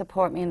 they didn't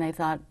support me, and they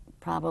thought,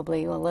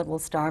 probably, well, we'll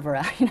starve her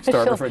out. You know,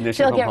 starve her for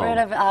initially. She'll get rid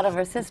of out of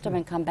her system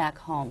and come back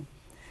home.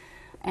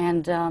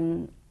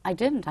 And I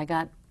didn't. I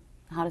got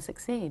How to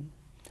Succeed.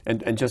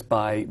 And just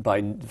by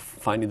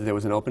finding that there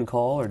was an open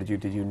call, or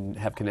did you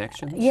have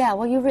connections? Yeah.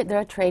 Well, they're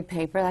a trade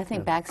paper. I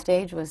think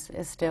Backstage is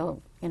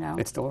still, you know.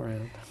 It's still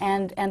around.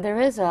 And there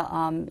is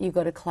a you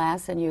go to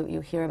class and you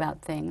hear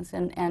about things.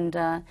 And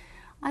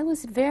I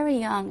was very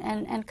young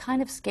and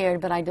kind of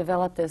scared, but I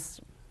developed this,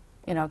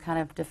 you know, kind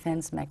of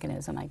defense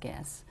mechanism, I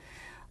guess.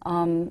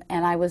 And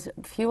I was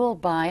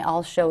fueled by,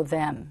 I'll show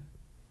them,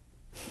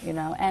 you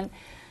know. And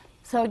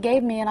so it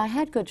gave me, and I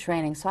had good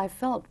training, so I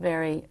felt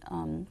very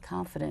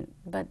confident.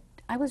 But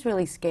I was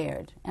really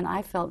scared, and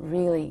I felt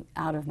really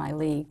out of my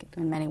league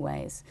in many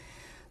ways.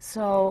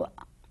 So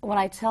when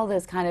I tell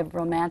this kind of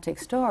romantic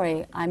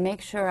story, I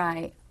make sure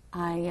I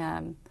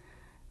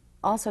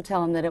also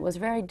tell them that it was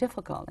very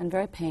difficult and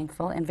very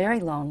painful and very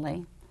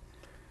lonely.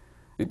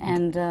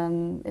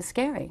 And it's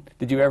scary.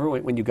 Did you ever,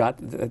 when you got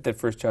that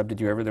first job,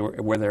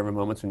 were there ever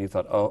moments when you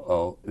thought,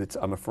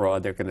 I'm a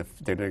fraud, they're going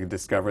to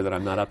discover that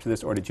I'm not up to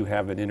this, or did you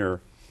have an inner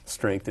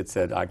strength that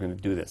said, I'm going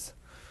to do this?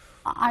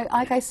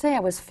 Like I say, I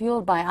was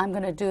fueled by, I'm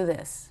going to do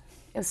this.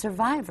 A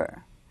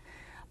survivor.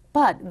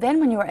 But then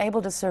when you are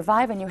able to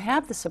survive and you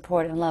have the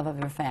support and love of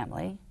your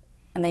family,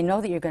 and they know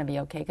that you're going to be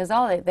okay, because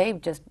they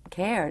just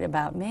cared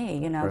about me,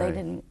 you know,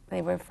 right.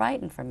 they were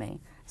frightened for me.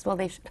 Well,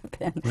 they should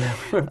have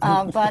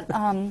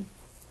been.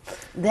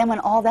 Then when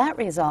all that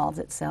resolves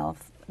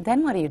itself,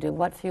 then what do?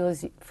 What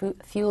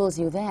fuels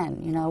you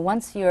then? You know,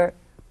 once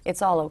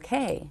it's all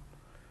okay,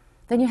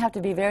 then you have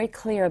to be very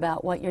clear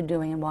about what you're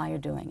doing and why you're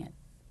doing it.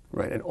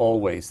 Right, and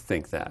always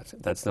think that.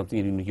 That's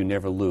something you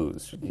never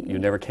lose. You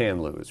never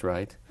can lose,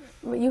 right?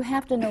 Well, you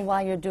have to know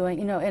why you're doing,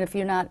 you know, and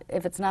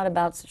if it's not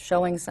about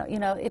showing you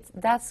know,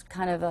 that's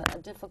kind of a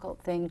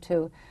difficult thing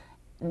to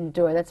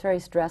endure. That's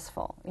very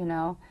stressful, you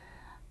know,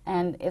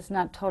 and it's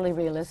not totally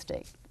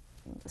realistic.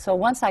 So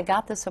once I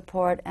got the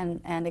support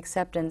and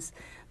acceptance,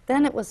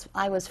 then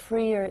I was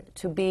freer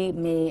to be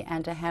me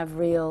and to have a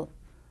real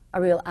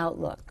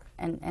outlook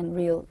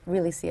and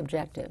really see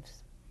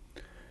objectives.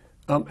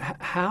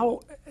 How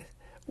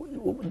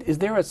is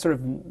there a sort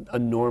of a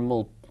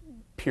normal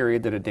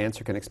period that a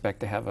dancer can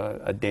expect to have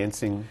a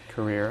dancing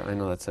career? I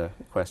know that's a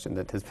question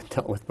that has been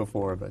dealt with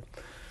before, but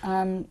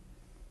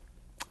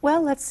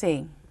well, let's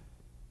see.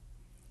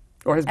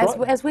 Or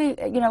as we,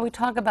 you know, we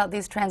talk about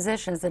these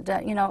transitions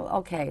that, you know,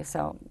 okay,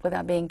 so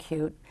without being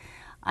cute,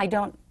 I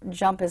don't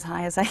jump as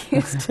high as I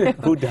used to.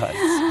 Who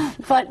does?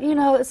 But, you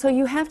know, so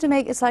you have to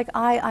make, it's like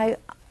I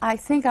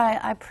think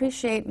I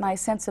appreciate my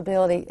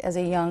sensibility as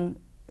a young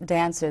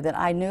dancer, that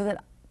I knew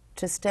that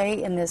to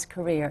stay in this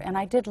career, and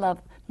I did love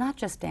not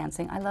just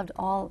dancing, I loved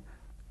all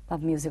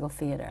of musical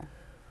theater.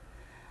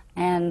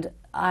 And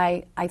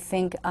I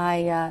think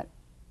I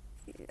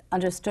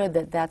understood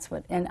that that's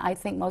what, and I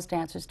think most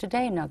dancers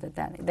today know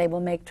that they will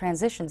make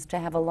transitions to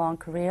have a long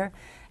career.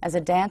 As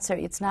a dancer,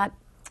 it's not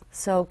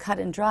so cut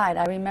and dried.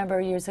 I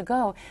remember years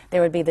ago,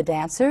 there would be the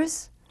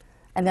dancers,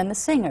 and then the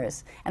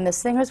singers. And the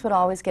singers would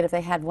always get, if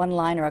they had one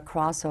line or a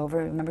crossover,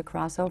 remember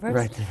crossovers?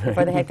 Right.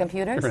 Before they had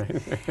computers?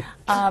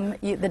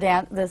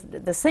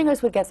 The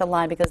singers would get the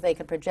line because they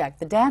could project.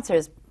 The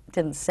dancers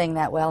didn't sing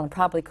that well and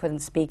probably couldn't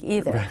speak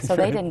either, Right, so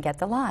they didn't get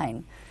the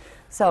line.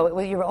 So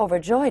you were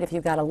overjoyed if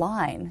you got a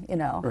line, you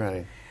know.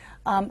 Right.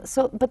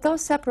 But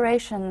those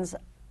separations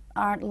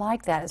aren't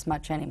like that as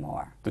much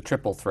anymore. The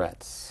triple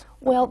threats.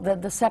 Well,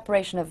 the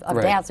separation of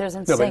Right. dancers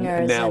and No, but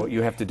singers. now and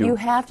you have to do... You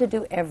have to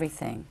do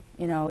everything.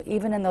 You know,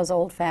 even in those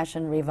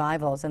old-fashioned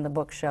revivals and the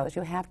book shows,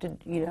 you have to,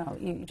 you know,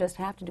 you just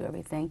have to do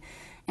everything.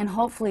 And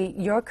hopefully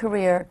your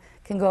career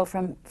can go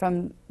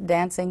from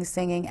dancing,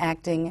 singing,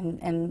 acting,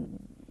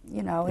 and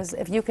you know,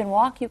 if you can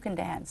walk, you can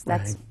dance.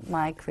 That's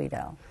my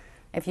credo.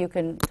 If you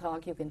can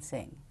talk, you can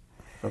sing.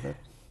 Okay.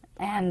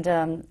 And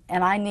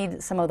I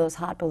need some of those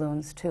hot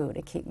balloons, too,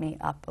 to keep me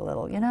up a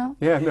little, you know?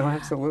 Yeah, no,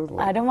 absolutely.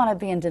 I don't want to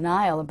be in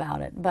denial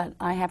about it, but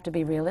I have to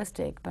be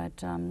realistic.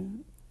 But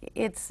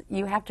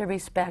you have to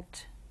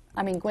respect.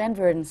 I mean, Gwen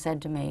Verdon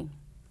said to me,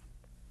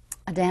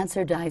 a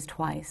dancer dies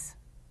twice.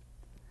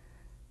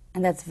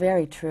 And that's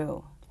very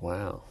true.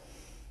 Wow.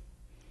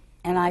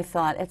 And I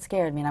thought, it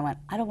scared me, and I went,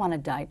 I don't want to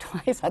die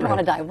twice. I don't want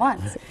to die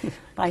once,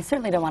 but I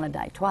certainly don't want to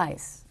die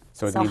twice.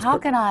 So how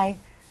can I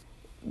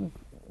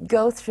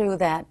go through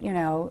that, you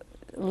know,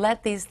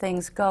 let these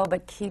things go,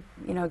 but keep,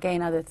 you know,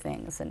 gain other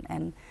things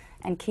and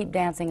keep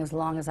dancing as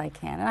long as I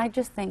can? And I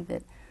just think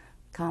that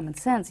common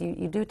sense,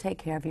 you do take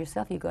care of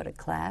yourself, you go to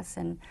class.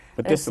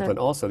 But discipline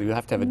also, you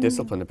have to have a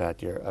discipline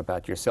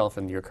about yourself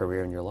and your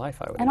career and your life,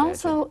 I would imagine. And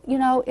also, you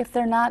know, if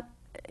they're not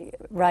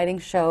writing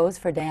shows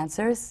for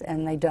dancers,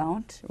 and they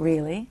don't,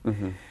 really,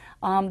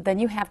 then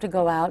you have to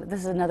go out.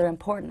 This is another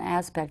important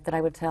aspect that I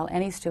would tell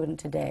any student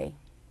today,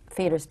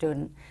 theater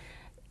student.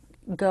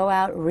 Go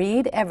out,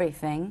 read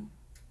everything,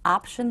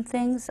 option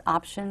things,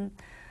 option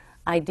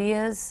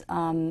ideas,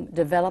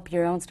 develop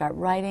your own, start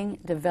writing,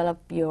 develop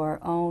your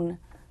own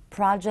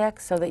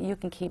projects so that you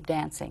can keep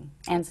dancing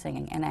and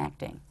singing and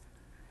acting.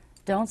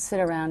 Don't sit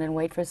around and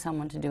wait for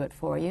someone to do it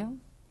for you.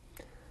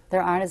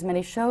 There aren't as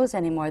many shows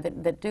anymore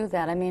that do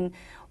that. I mean,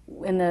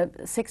 in the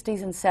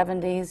 60s and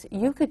 70s,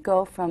 you could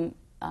go from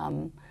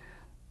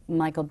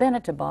Michael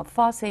Bennett to Bob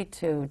Fosse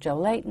to Joe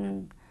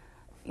Layton,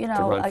 you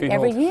know,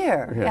 every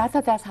year. Yeah. I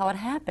thought that's how it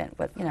happened,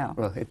 but, you know.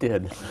 Well, it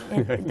did.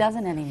 It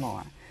doesn't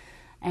anymore.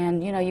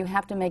 And, you know, you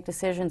have to make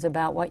decisions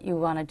about what you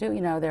want to do.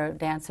 You know, there are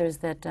dancers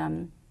that,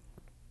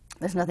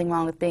 there's nothing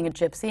wrong with being a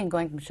gypsy and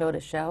going from show to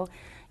show.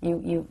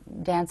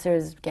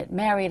 Dancers get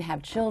married,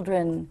 have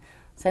children,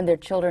 send their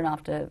children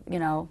off to, you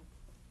know,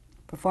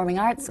 performing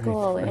arts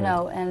school, you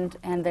know,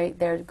 and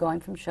they're going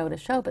from show to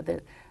show, but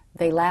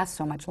they last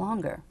so much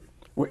longer.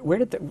 Where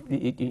did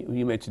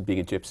you mentioned being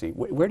a gypsy?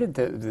 Where did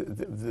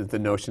the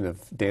notion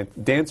of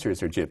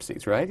dancers are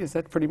gypsies, right? Is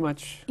that pretty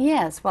much?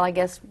 Yes. Well, I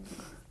guess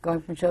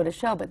going from show to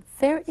show, but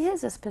there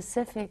is a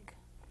specific.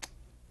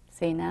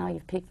 See, now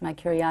you've piqued my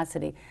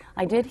curiosity.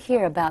 I did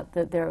hear about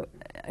that.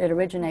 It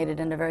originated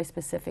in a very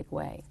specific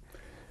way.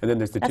 And then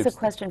there's the That's a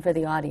question for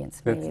the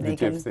audience. Maybe the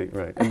gypsy,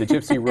 right? And the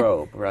gypsy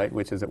robe, right?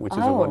 Which is a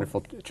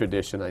wonderful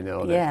tradition. I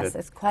know. Yes,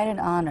 it's quite an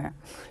honor.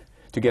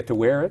 To get to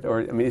wear it, or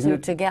I mean,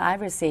 isn't it? I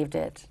received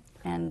it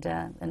and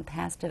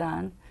passed it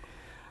on.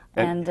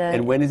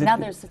 And when is it? Now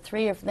there's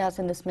that's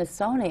in the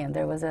Smithsonian.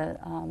 There was a.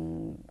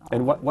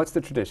 And what's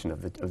the tradition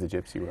of the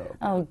gypsy robe?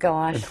 Oh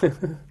gosh,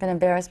 I'm gonna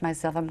embarrass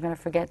myself. I'm gonna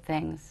forget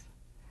things.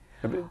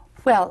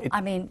 Well, I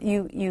mean,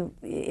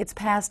 it's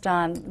passed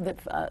on.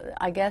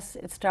 I guess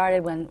it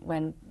started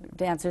when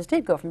dancers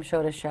did go from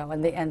show to show,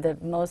 and the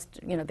most,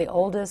 you know, the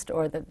oldest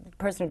or the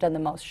person who'd done the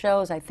most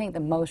shows, I think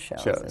the most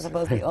shows, as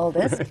opposed to the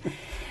oldest,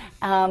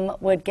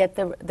 would get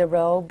the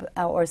robe,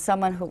 or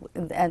someone who,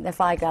 and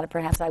if I got it,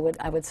 perhaps I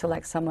would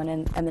select someone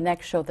in the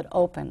next show that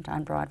opened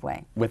on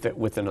Broadway. With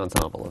an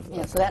ensemble of.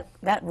 Yeah, so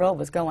that robe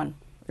was going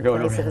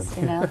places,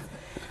 you know.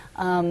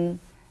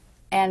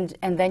 And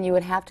then you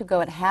would have to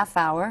go at half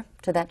hour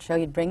to that show.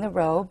 You'd bring the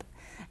robe,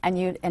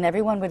 and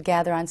everyone would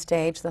gather on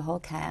stage, the whole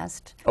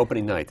cast.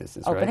 Opening night, this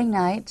is right? Opening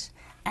night,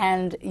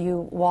 and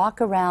you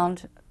walk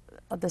around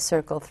the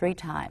circle 3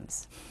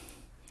 times.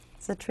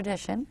 It's a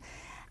tradition.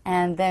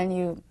 And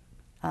then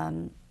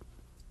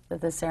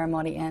the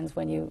ceremony ends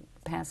when you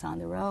pass on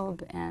the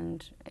robe,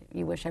 and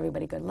you wish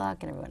everybody good luck,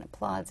 and everyone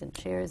applauds and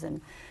cheers,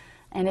 and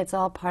it's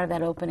all part of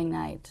that opening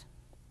night.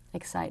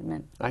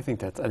 Excitement. I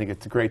think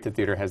it's great that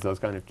theater has those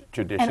kind of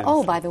traditions. And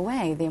oh, by the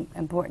way, the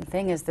important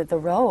thing is that the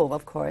robe,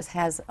 of course,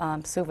 has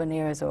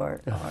souvenirs or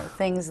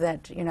things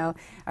that, you know,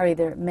 are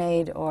either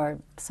made or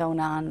sewn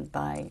on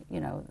by, you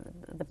know,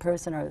 the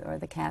person or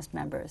the cast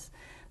members,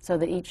 so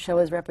that each show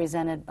is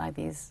represented by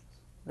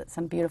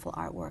some beautiful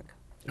artwork.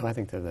 Oh, I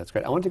think that's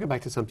great. I wanted to go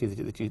back to something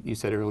that you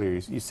said earlier.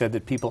 You said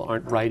that people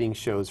aren't writing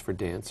shows for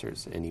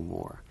dancers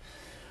anymore.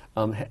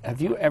 Have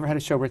you ever had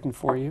a show written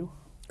for you?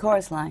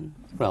 Chorus line.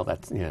 Well,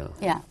 that's, yeah.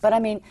 Yeah, but I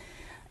mean,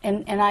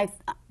 and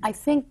I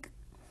think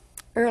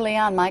early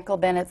on Michael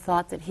Bennett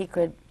thought that he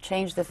could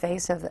change the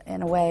face of,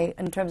 in a way,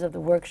 in terms of the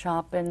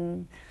workshop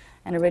and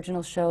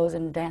original shows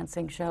and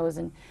dancing shows,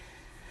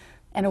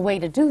 and a way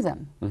to do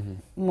them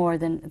more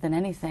than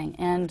anything.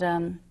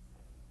 And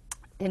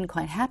didn't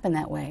quite happen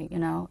that way, you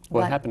know.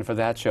 Well, it happened for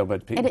that show,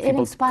 but it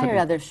inspired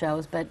other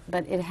shows, but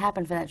it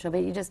happened for that show.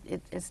 But you just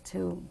it's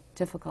too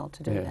difficult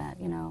to do that,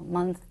 you know,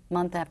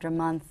 month after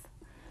month.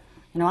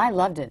 You know, I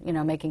loved it, you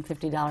know, making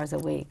 $50 a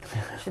week.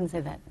 I shouldn't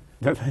say that.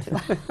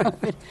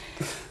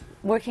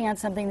 Working on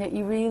something that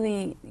you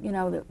really, you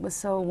know, that was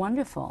so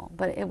wonderful,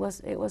 but it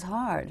was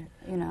hard,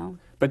 you know.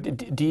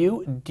 But do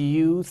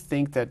you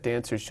think that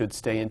dancers should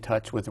stay in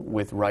touch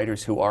with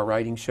writers who are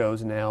writing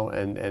shows now,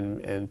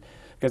 and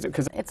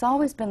because it's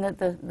always been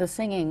the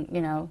singing,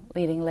 you know,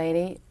 leading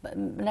lady, but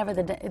never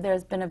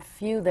there's been a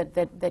few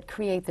that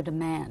create the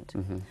demand,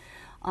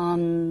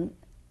 and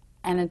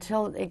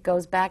until it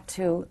goes back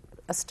to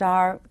a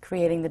star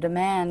creating the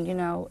demand, you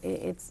know,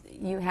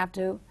 you have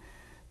to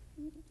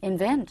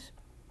invent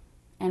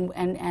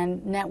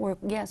and network,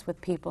 yes, with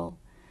people,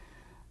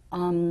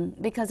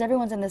 because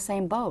everyone's in the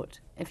same boat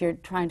if you're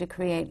trying to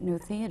create new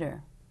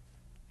theater,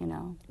 you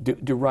know.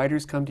 Do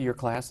writers come to your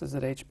classes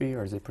at HB,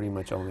 or is it pretty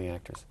much only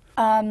actors?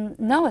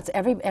 No, it's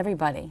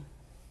everybody.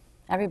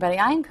 Everybody.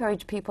 I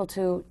encourage people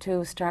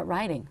to start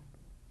writing.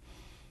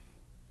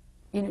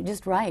 You know,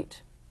 just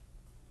write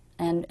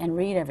and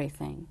read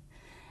everything.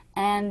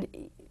 And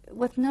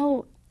with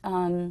no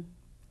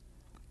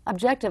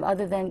objective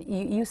other than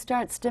you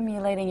start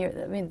stimulating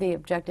I mean, the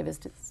objective is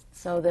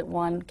so that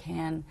one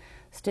can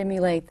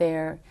stimulate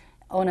their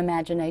own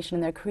imagination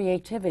and their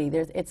creativity.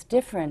 It's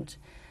different.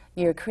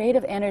 Your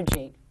creative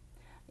energy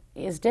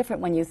is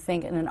different when you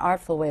think in an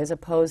artful way as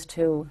opposed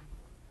to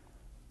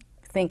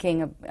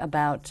thinking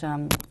about,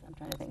 I'm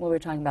trying to think, we were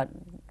talking about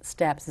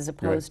steps as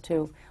opposed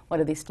to what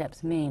do these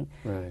steps mean.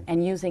 Right.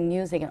 And using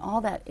music and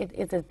all that,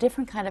 it's a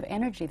different kind of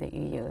energy that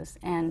you use.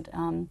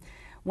 And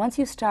once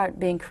you start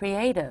being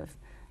creative,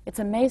 it's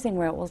amazing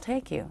where it will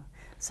take you.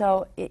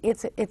 So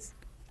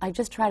I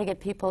just try to get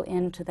people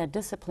into that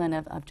discipline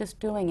of just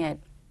doing it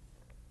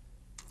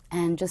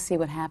and just see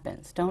what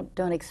happens.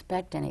 Don't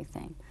expect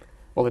anything.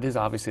 Well, it is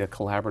obviously a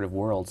collaborative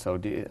world, so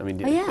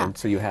and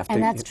so you have to.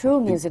 And that's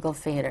true musical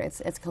theater. It's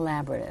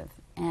collaborative,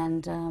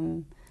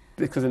 and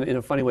because in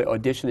a funny way,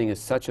 auditioning is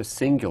such a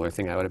singular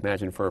thing. I would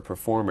imagine for a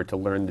performer to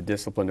learn the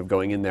discipline of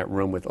going in that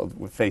room with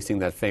facing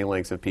that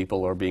phalanx of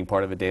people or being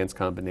part of a dance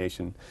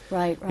combination.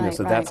 Right. You know,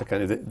 so that's a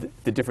kind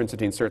of the difference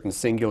between certain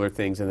singular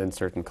things and then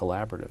certain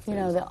collaborative things. You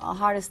know, the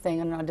hardest thing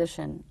in an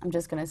audition. I'm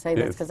just going to say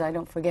this because I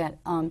don't forget.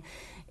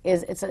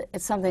 Is it's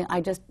something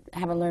I just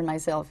haven't learned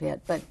myself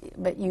yet, but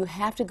you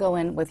have to go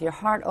in with your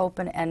heart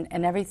open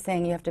and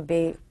everything. You have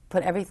to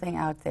put everything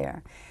out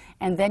there,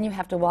 and then you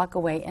have to walk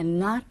away and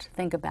not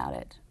think about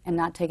it and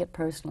not take it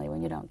personally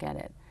when you don't get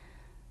it.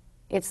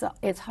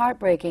 It's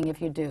heartbreaking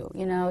if you do.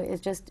 You know,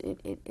 it's just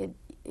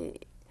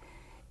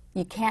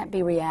you can't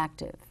be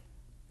reactive,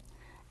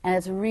 and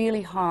it's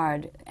really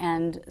hard.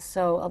 And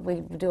so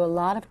we do a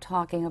lot of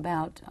talking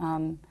about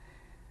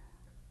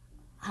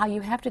how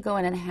you have to go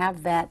in and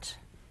have that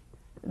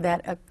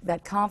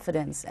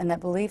confidence and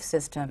that belief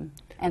system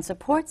and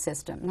support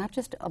system, not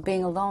just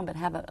being alone, but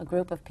have a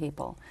group of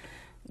people.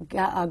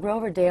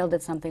 Grover Dale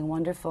did something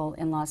wonderful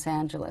in Los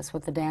Angeles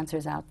with the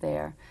dancers out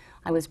there.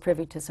 I was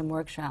privy to some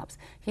workshops.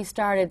 He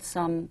started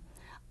some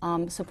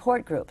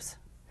support groups.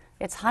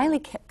 It's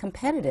highly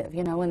competitive,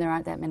 you know, when there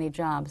aren't that many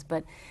jobs,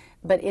 but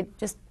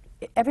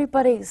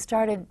everybody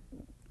started,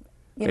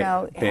 you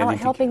know,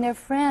 helping their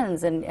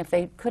friends, and if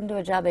they couldn't do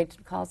a job,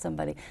 they'd call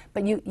somebody.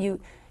 But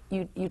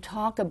you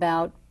talk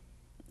about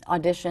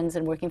auditions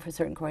and working for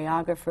certain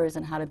choreographers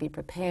and how to be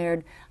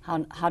prepared,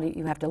 how do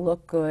you have to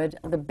look good,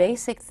 the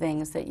basic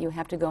things that you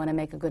have to go in and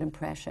make a good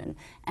impression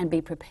and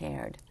be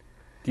prepared.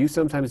 Do you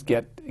sometimes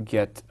get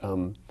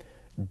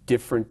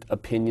different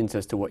opinions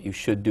as to what you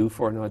should do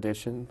for an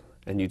audition?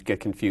 And you get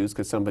confused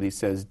because somebody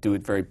says do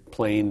it very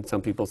plain.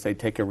 Some people say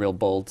take a real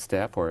bold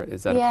step, or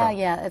is that a problem?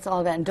 Yeah, it's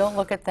all that. And don't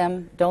look at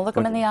them. Don't look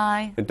them in the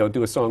eye. And don't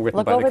do a song written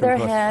look by the over their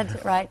composer.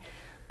 head, right?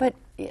 But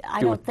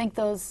I don't think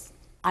those.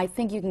 I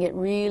think you can get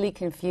really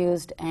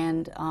confused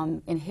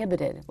and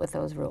inhibited with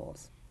those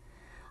rules.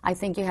 I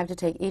think you have to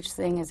take each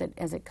thing as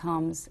it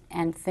comes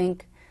and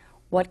think,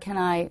 what can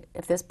I?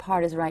 If this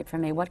part is right for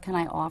me, what can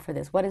I offer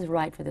this? What is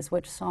right for this?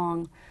 Which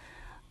song?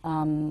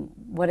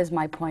 What is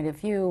my point of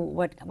view?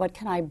 What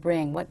can I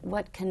bring?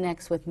 What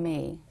connects with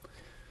me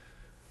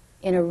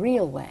in a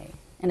real way,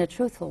 in a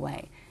truthful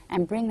way,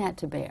 and bring that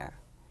to bear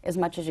as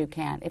much as you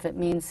can. If it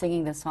means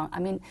singing the song, I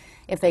mean,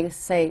 if they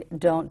say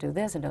don't do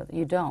this, and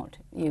you don't.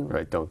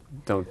 Right, don't.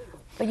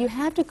 But you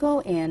have to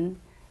go in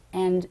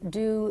and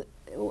do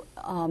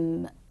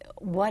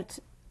what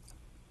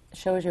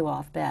shows you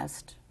off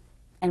best,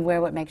 and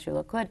wear what makes you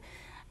look good,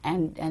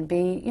 and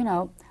be, you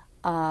know.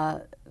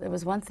 There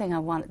was one thing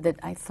that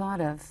I thought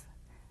of.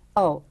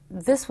 Oh,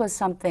 this was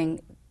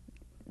something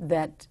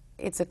that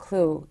it's a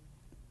clue.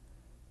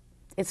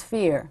 It's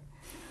fear.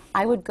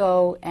 I would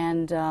go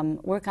and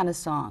work on a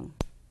song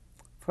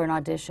for an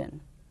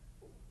audition.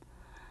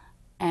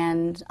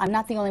 And I'm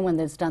not the only one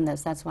that's done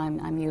this. That's why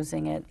I'm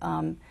using it.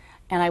 And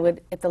I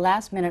would, at the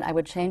last minute, I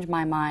would change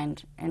my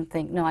mind and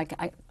think, no,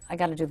 I I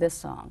got to do this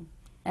song.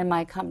 And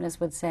my accompanist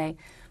would say,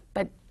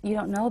 but you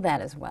don't know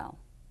that as well.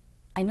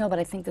 I know, but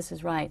I think this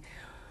is right.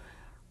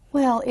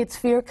 Well, it's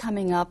fear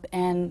coming up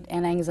and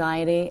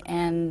anxiety,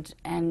 and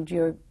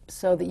you're,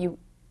 so that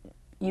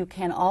you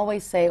can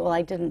always say, well,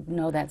 I didn't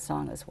know that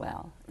song as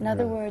well. In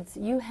other words,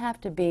 you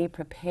have to be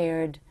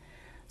prepared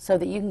so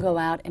that you can go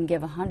out and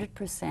give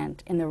 100%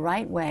 in the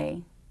right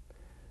way,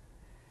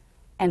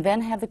 and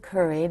then have the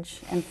courage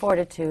and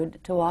fortitude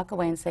to walk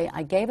away and say,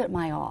 I gave it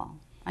my all,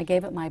 I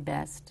gave it my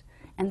best,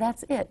 and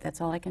that's it,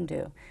 that's all I can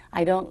do.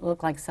 I don't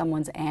look like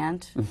someone's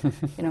aunt.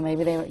 You know,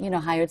 maybe they,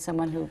 hired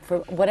someone who, for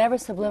whatever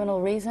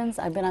subliminal reasons,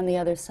 I've been on the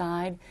other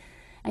side,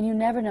 and you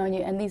never know,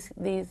 and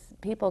these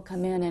people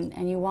come in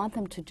and you want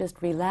them to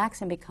just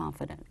relax and be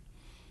confident.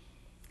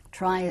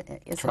 Try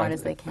as hard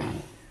as they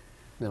can.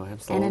 No,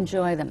 absolutely. And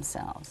enjoy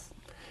themselves.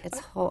 It's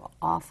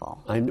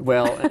awful.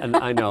 Well, and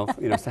I know,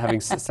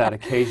 having sat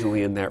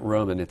occasionally in that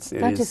room, and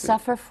Don't you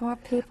suffer for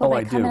people? Oh, they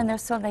I come do.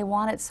 in, they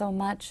want it so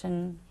much,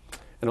 and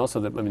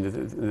also,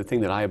 the thing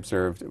that I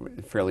observed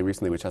fairly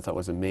recently, which I thought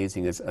was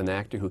amazing, is an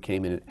actor who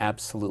came in and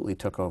absolutely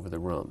took over the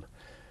room.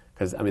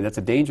 Because that's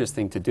a dangerous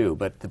thing to do,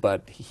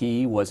 but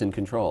he was in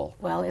control.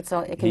 Well, it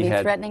can be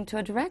threatening to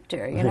a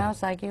director.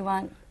 It's like you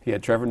want. He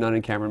had Trevor Nunn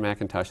and Cameron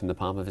McIntosh in the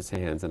palm of his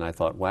hands, and I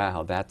thought,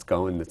 wow, that's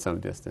going at some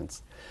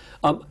distance.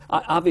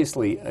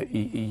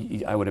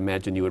 Obviously, I would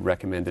imagine you would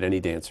recommend that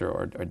any dancer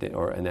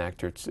or an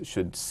actor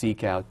should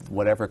seek out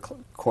whatever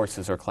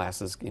courses or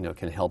classes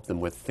can help them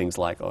with things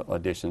like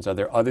auditions. Are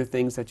there other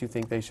things that you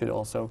think they should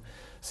also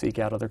seek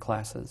out, other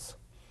classes?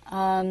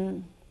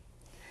 The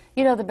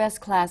best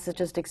class is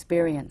just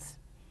experience.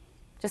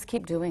 Just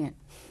keep doing it.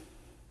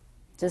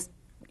 Just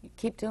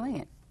keep doing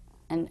it.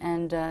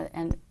 And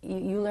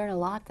you learn a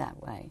lot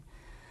that way.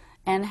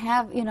 And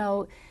have,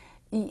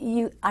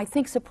 I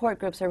think support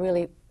groups are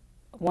really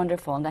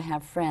wonderful, and to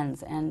have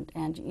friends, and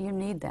you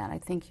need that. I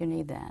think you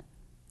need that.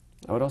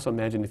 I would also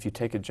imagine if you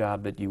take a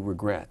job that you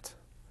regret,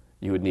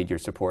 you would need your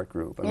support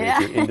group. I mean,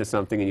 Yeah. if you're into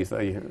something and you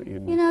thought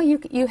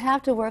you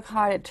have to work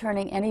hard at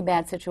turning any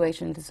bad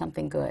situation into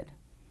something good.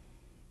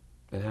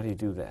 And how do you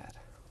do that?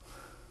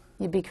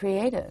 You be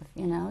creative,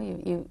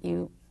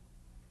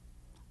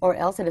 or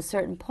else at a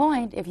certain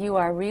point, if you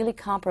are really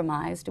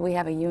compromised, we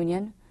have a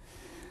union,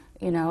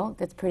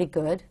 that's pretty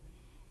good,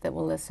 that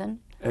will listen.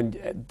 And,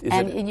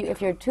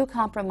 if you're too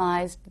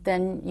compromised,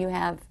 then you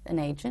have an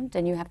agent,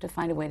 and you have to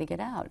find a way to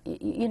get out.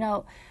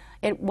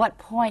 At what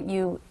point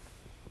you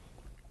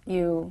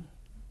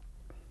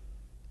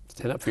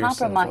stand up for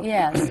compromise?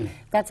 yourself. Yes,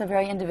 that's a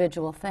very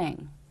individual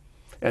thing.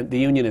 And the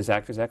union is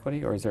Actors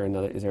Equity, or is there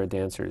a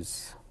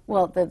dancers?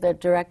 Well, the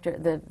director,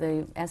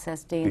 the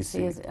SSD is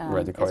the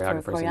for choreographers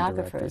and choreographers,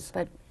 directors.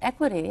 but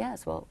Equity,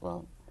 yes.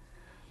 Well,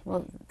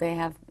 they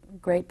have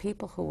great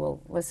people who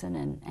will listen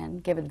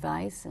and give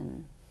advice,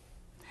 and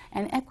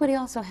Equity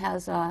also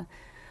has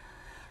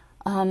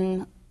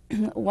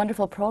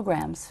wonderful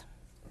programs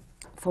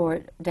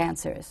for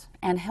dancers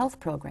and health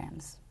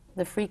programs.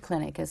 The free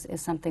clinic is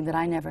something that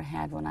I never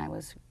had when I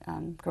was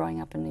growing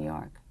up in New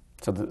York.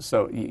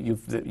 So you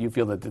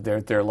feel that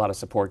there are a lot of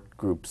support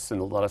groups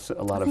and a lot of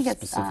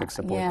specific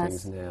support yes,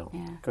 things now.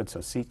 Yeah. Good. So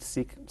seek.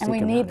 And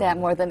we need that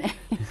more than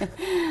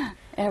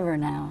ever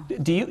now.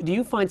 Do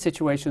you find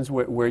situations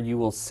where you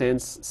will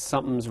sense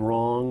something's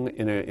wrong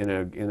in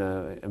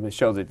a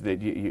show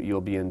that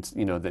you'll be in,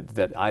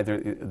 that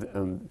either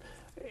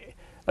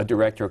a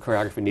director or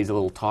choreographer needs a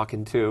little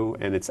talking to,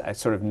 and it's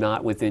sort of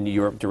not within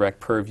your direct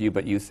purview,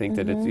 but you think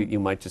that you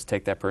might just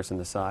take that person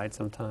aside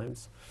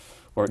sometimes?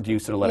 Or do you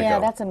sort of let it go? Yeah,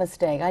 that's a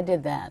mistake. I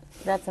did that.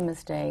 That's a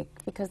mistake,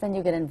 because then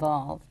you get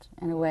involved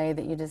in a way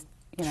that you just,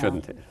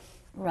 Shouldn't it?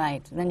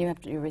 Right. Then you're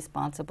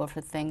responsible for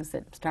things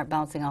that start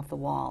bouncing off the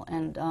wall.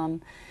 And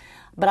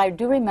but I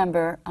do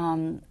remember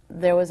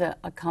there was a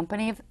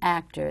company of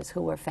actors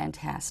who were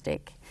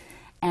fantastic,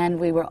 and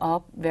we were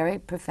all very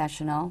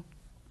professional.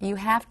 You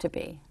have to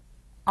be,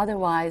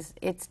 otherwise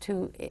it's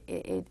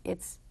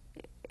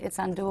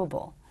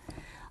undoable.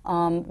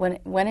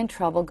 When in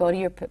trouble, go to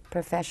your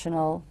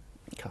professional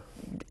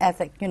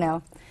ethic,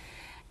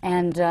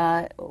 and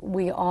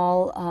we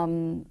all,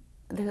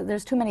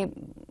 there's too many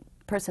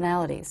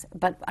personalities,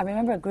 but I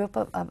remember a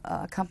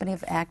company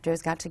of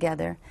actors got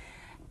together,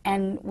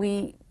 and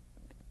we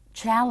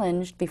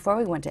challenged, before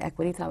we went to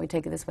Equity, thought we'd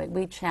take it this way,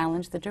 we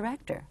challenged the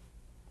director.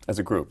 As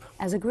a group?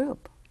 As a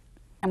group.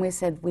 And we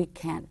said, we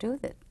can't do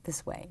it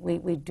this way.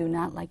 We do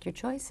not like your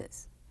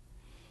choices.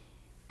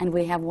 And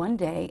we have one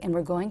day, and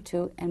we're going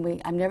to,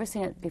 and I've never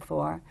seen it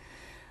before,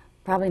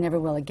 probably never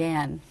will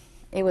again.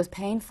 It was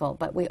painful,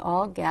 but we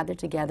all gathered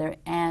together,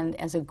 and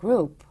as a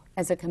group,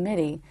 as a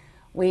committee,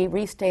 we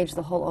restaged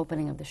the whole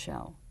opening of the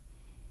show.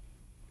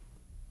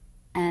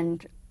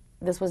 And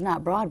this was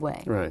not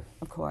Broadway, right,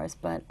 of course,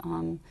 but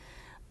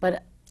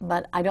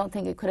I don't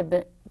think it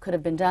could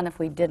have been done if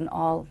we didn't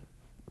all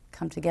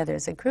come together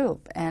as a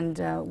group. And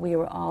we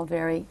were all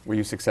very. Were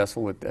you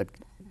successful at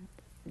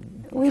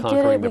we conquering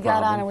did it. the We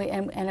got problem?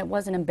 on, and it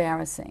wasn't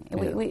embarrassing.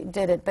 Yeah. We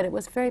did it, but it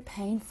was very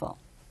painful.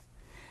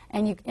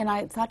 And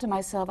I thought to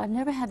myself, I've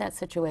never had that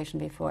situation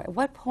before. At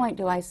what point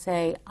do I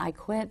say, I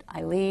quit,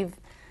 I leave?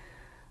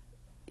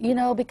 You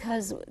know,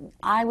 because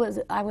I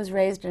was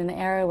raised in an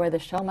era where the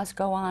show must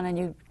go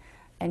on,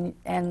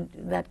 and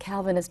that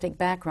Calvinistic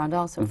background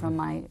also from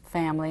my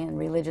family and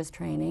religious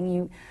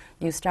training.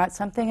 You start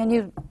something and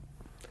you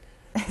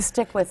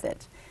stick with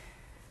it.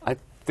 I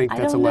think I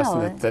that's a don't lesson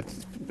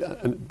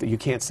know. that you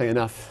can't say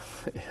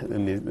enough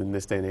in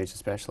this day and age,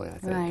 especially, I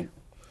think.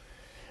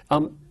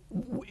 Right.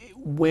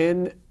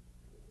 When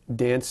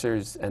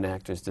dancers and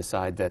actors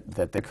decide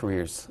that their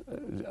careers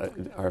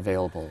are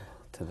available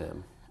to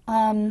them?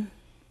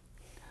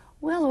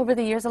 Well, over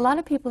the years, a lot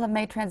of people have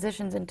made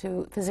transitions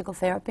into physical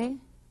therapy.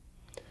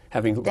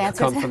 Having Dancers.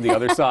 come from the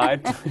other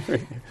side?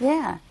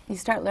 Yeah, you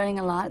start learning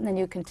a lot, and then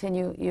you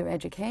continue your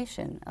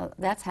education.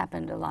 That's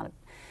happened a lot.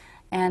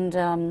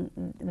 And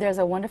there's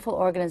a wonderful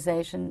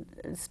organization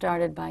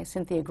started by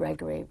Cynthia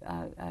Gregory,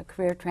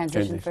 Career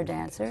Transition for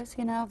Dancers.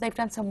 You know, they've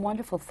done some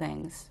wonderful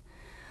things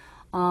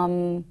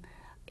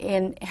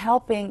in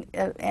helping,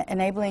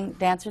 enabling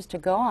dancers to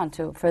go on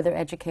to further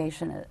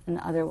education in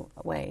other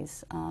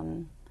ways,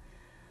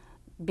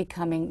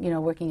 becoming, you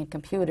know, working in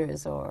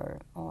computers or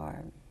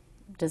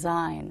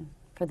design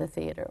for the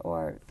theater,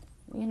 or,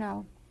 you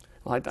know,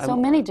 so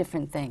many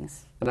different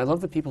things. And I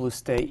love the people who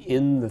stay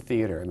in the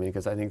theater. I mean,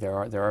 because I think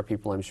there are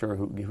people, I'm sure,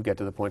 who get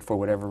to the point, for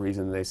whatever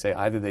reason, they say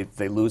either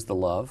they lose the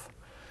love,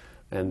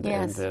 and,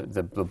 Yes. and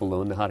the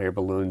balloon, the hot air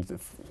balloon,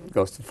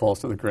 falls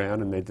to the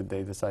ground, and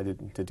they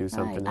decided to do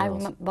something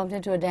else. I bumped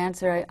into a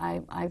dancer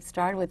I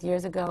started with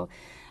years ago,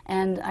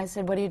 and I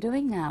said, "What are you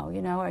doing now?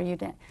 You know, are you?"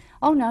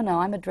 "Oh, no,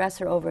 I'm a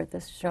dresser over at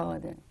this show."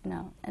 You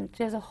know, and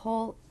she has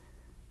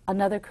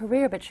another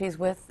career, but she's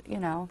with, you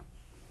know,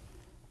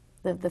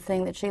 the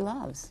thing that she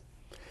loves,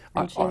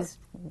 and she's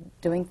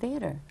doing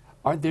theater.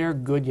 Are there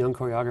good young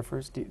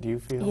choreographers? Do you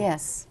feel?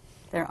 Yes,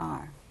 there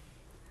are.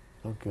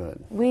 Oh,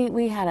 good.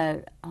 We had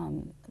a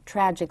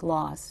tragic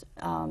loss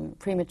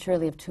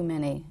prematurely of too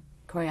many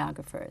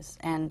choreographers,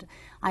 and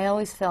I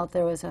always felt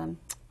there was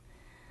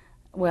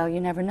well, you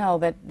never know,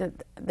 but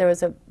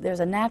there's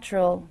a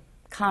natural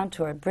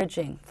contour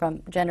bridging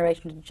from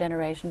generation to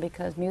generation,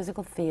 because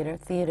musical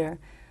theater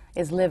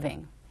is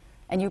living,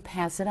 and you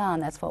pass it on.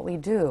 That's what we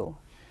do.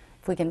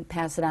 If we can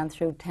pass it on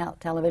through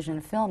television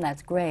and film,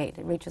 that's great.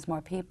 It reaches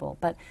more people,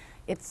 but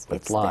it's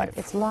live.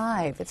 It's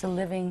live. It's a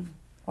living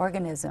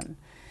organism.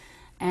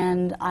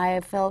 And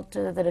I felt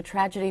that a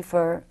tragedy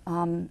for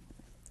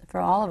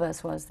all of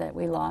us was that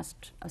we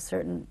lost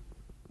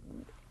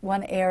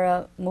one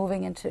era,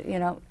 moving into, you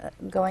know,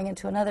 going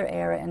into another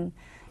era and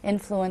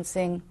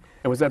influencing.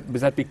 And was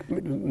that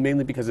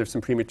mainly because of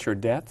some premature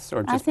deaths,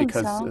 or just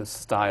because so. the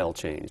style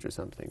changed or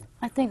something?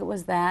 I think it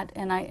was that,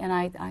 and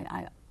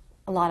I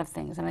a lot of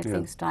things, and I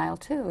think style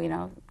too. You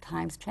know,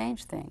 times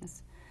change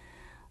things.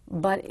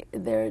 But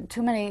there are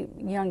too many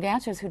young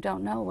dancers who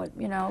don't know what,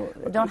 you know,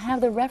 don't have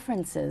the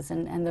references,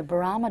 and the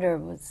barometer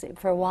was,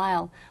 for a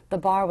while, the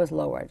bar was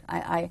lowered.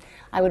 I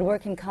would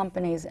work in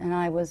companies, and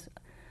I was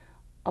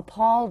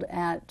appalled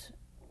at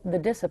the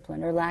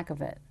discipline or lack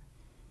of it.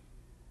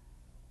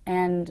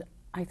 And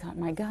I thought,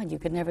 my God, you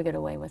could never get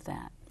away with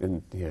that.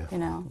 And, yeah. You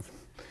know.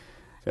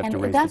 You have to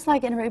And raise that's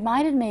like, it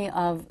reminded me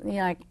of, you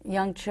know, like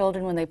young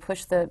children when they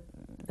push the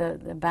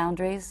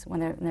boundaries, when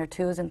they're in their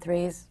 2s and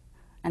 3s,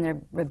 and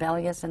they're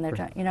rebellious, and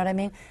they're, you know what I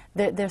mean?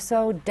 They're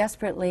so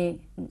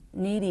desperately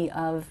needy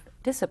of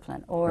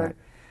discipline or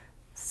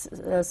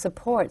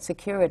support,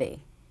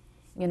 security,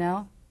 you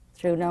know,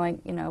 through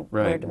knowing, you know,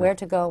 where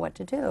to go, what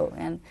to do.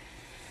 And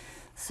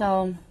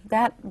so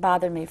that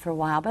bothered me for a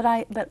while. But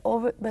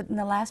in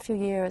the last few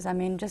years, I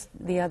mean, just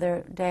the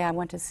other day I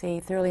went to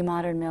see Thoroughly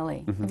Modern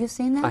Millie. Have you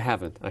seen that? I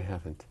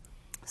haven't.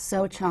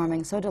 So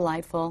charming, so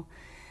delightful.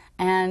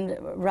 And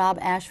Rob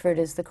Ashford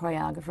is the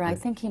choreographer. I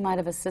think he might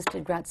have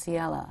assisted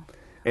Graziella.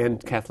 And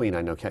Kathleen,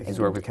 I know. He's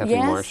worked with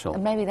Kathleen Marshall.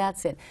 Yes, maybe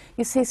that's it.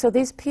 You see, so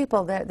these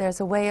people,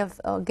 there's a way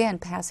of, again,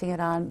 passing it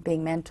on,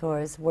 being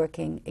mentors,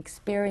 working,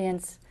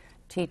 experience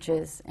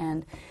teaches,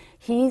 and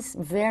he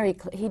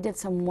did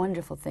some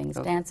wonderful things.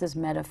 Dance as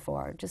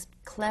metaphor, just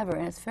clever,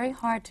 and it's very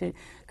hard to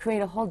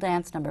create a whole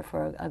dance number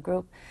for a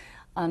group,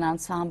 an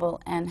ensemble,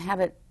 and have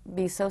it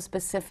be so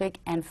specific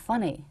and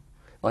funny.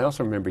 Well, I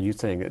also remember you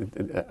saying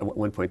at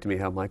one point to me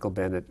how Michael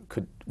Bennett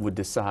would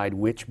decide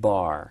which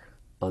bar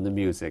on the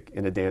music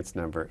in a dance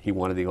number he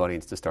wanted the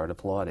audience to start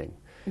applauding.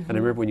 And I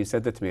remember when you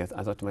said that to me, I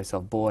thought to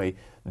myself, boy,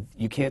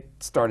 you can't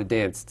start a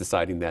dance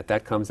deciding that.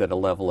 That comes at a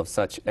level of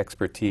such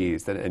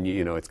expertise, and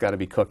you know, it's got to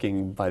be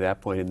cooking by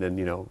that point, and then,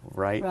 you know,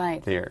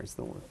 right there's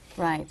the one.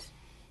 Right.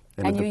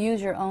 And you use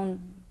your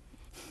own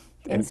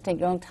instinct,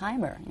 your own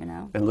timer, you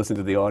know. And listen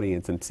to the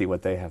audience and see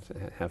what they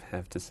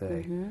have to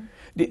say.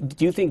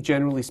 Do you think,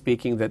 generally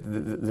speaking, that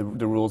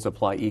the rules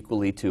apply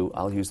equally to,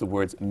 I'll use the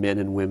words, men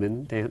and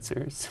women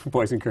dancers,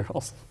 boys and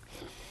girls,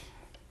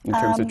 in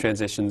terms of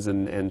transitions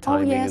and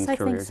timing and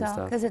careers and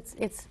stuff? Because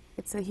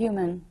it's a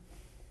human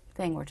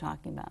thing we're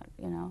talking about,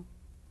 you know.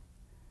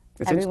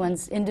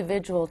 Everyone's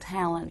individual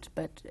talent,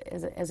 but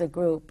as a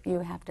group, you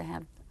have to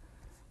have,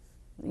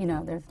 you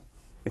know,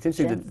 It's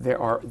interesting that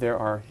there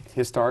are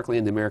historically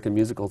in the American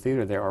musical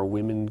theater there are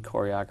women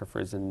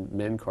choreographers and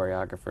men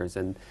choreographers,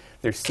 and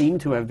there seem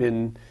to have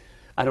been,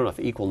 I don't know if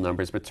equal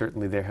numbers, but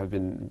certainly there have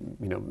been,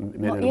 you know,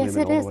 men and yes,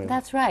 women all it the is. way.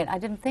 That's right. I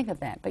didn't think of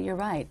that, but you're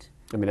right.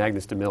 I mean,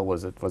 Agnes DeMille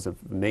was a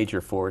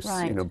major force,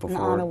 Right. you know, And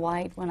before. Anna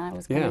White when I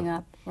was Yeah. coming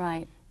up.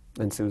 Right.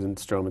 And Susan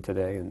Stroman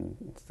today and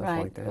stuff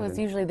Right. like that. It was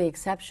And- usually the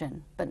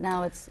exception, but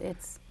now it's.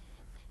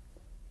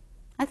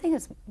 I think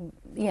it's,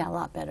 yeah, a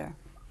lot better.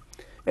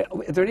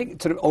 Is there any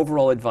sort of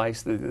overall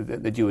advice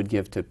that you would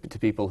give to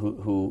people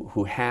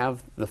who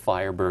have the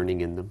fire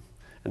burning in them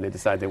and they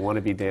decide they want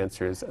to be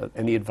dancers?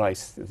 Any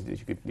advice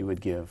that you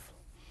would give?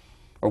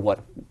 Or what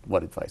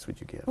advice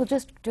would you give? Well,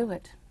 just do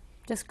it.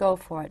 Just go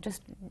for it.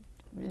 Just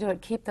do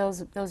it. Keep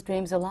those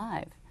dreams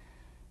alive.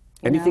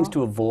 Any know? things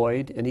to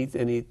avoid?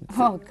 Any?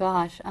 Oh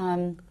gosh,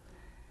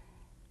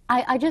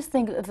 I just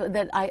think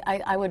that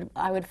I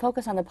would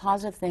focus on the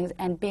positive things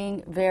and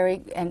being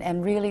very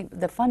and really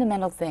the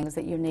fundamental things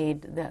that you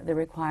need, the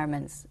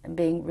requirements, and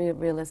being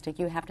realistic.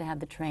 You have to have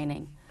the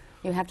training.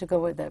 You have to go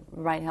where the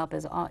right help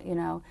is. You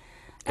know.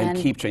 And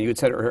keep training. You had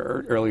said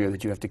earlier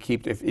that you have to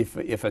keep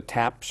if a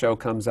tap show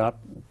comes up,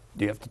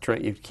 you have to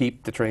train. You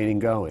keep the training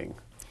going.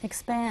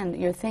 Expand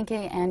your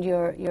thinking and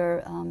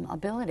your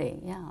ability.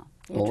 Yeah.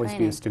 Your Always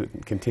training. be a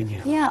student.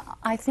 Continue. Yeah,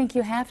 I think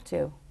you have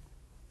to,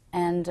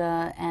 and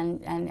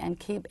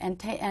keep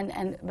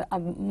and a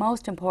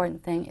most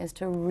important thing is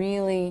to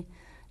really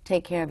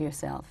take care of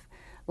yourself.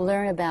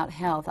 Learn about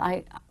health.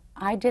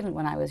 I didn't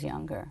when I was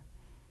younger.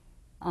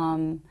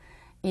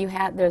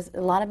 There's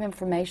a lot of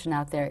information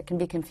out there. It can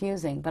be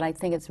confusing, but I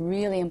think it's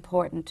really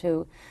important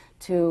to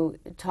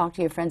talk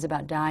to your friends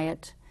about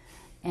diet,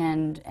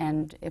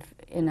 and if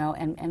you know,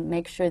 and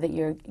make sure that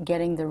you're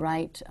getting the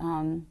right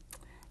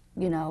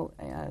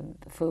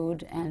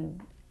food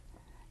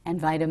and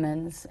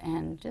vitamins,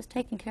 and just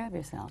taking care of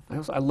yourself.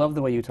 I love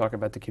the way you talk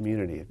about the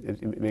community.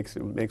 It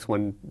makes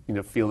one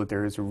feel that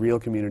there is a real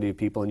community of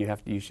people, and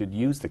you should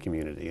use the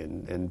community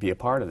and be a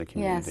part of the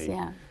community. Yes,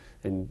 yeah.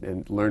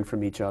 And learn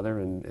from each other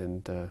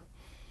and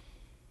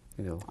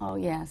you know. Oh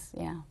yes,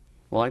 yeah.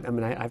 Well, I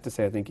mean, I have to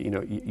say, I think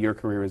your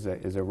career is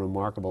a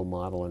remarkable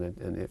model,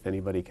 and if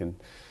anybody can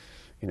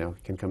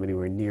come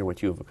anywhere near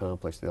what you have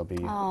accomplished, they'll be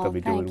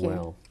Thank doing you,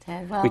 well.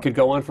 Ted. Well, We could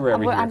go on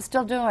forever here. I'm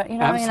still doing. You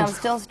know, what I mean, I'm Absolutely.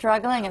 still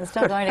struggling and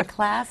still going to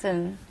class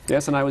and.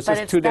 Yes, and I was But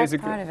just it's- 2 days that's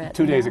ago. part of it,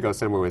 2 you days know? ago,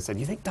 somewhere said,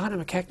 "You think Donna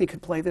McKechnie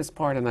could play this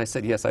part?" And I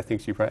said, "Yes, I think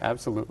she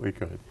absolutely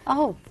could."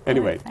 Oh.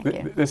 Anyway, good,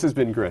 thank you. this has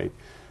been great.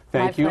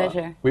 Thank My you.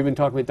 pleasure. We've been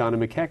talking with Donna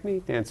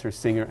McKechnie, dancer,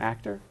 singer,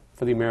 actor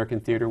for the American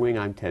Theater Wing.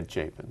 I'm Ted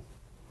Chapin.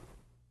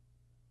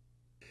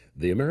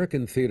 The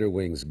American Theater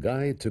Wing's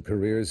Guide to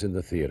Careers in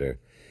the Theater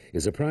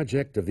is a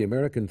project of the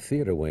American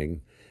Theater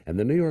Wing and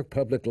the New York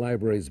Public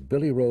Library's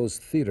Billy Rose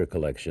Theater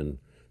Collection,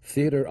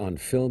 Theater on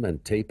Film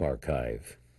and Tape Archive.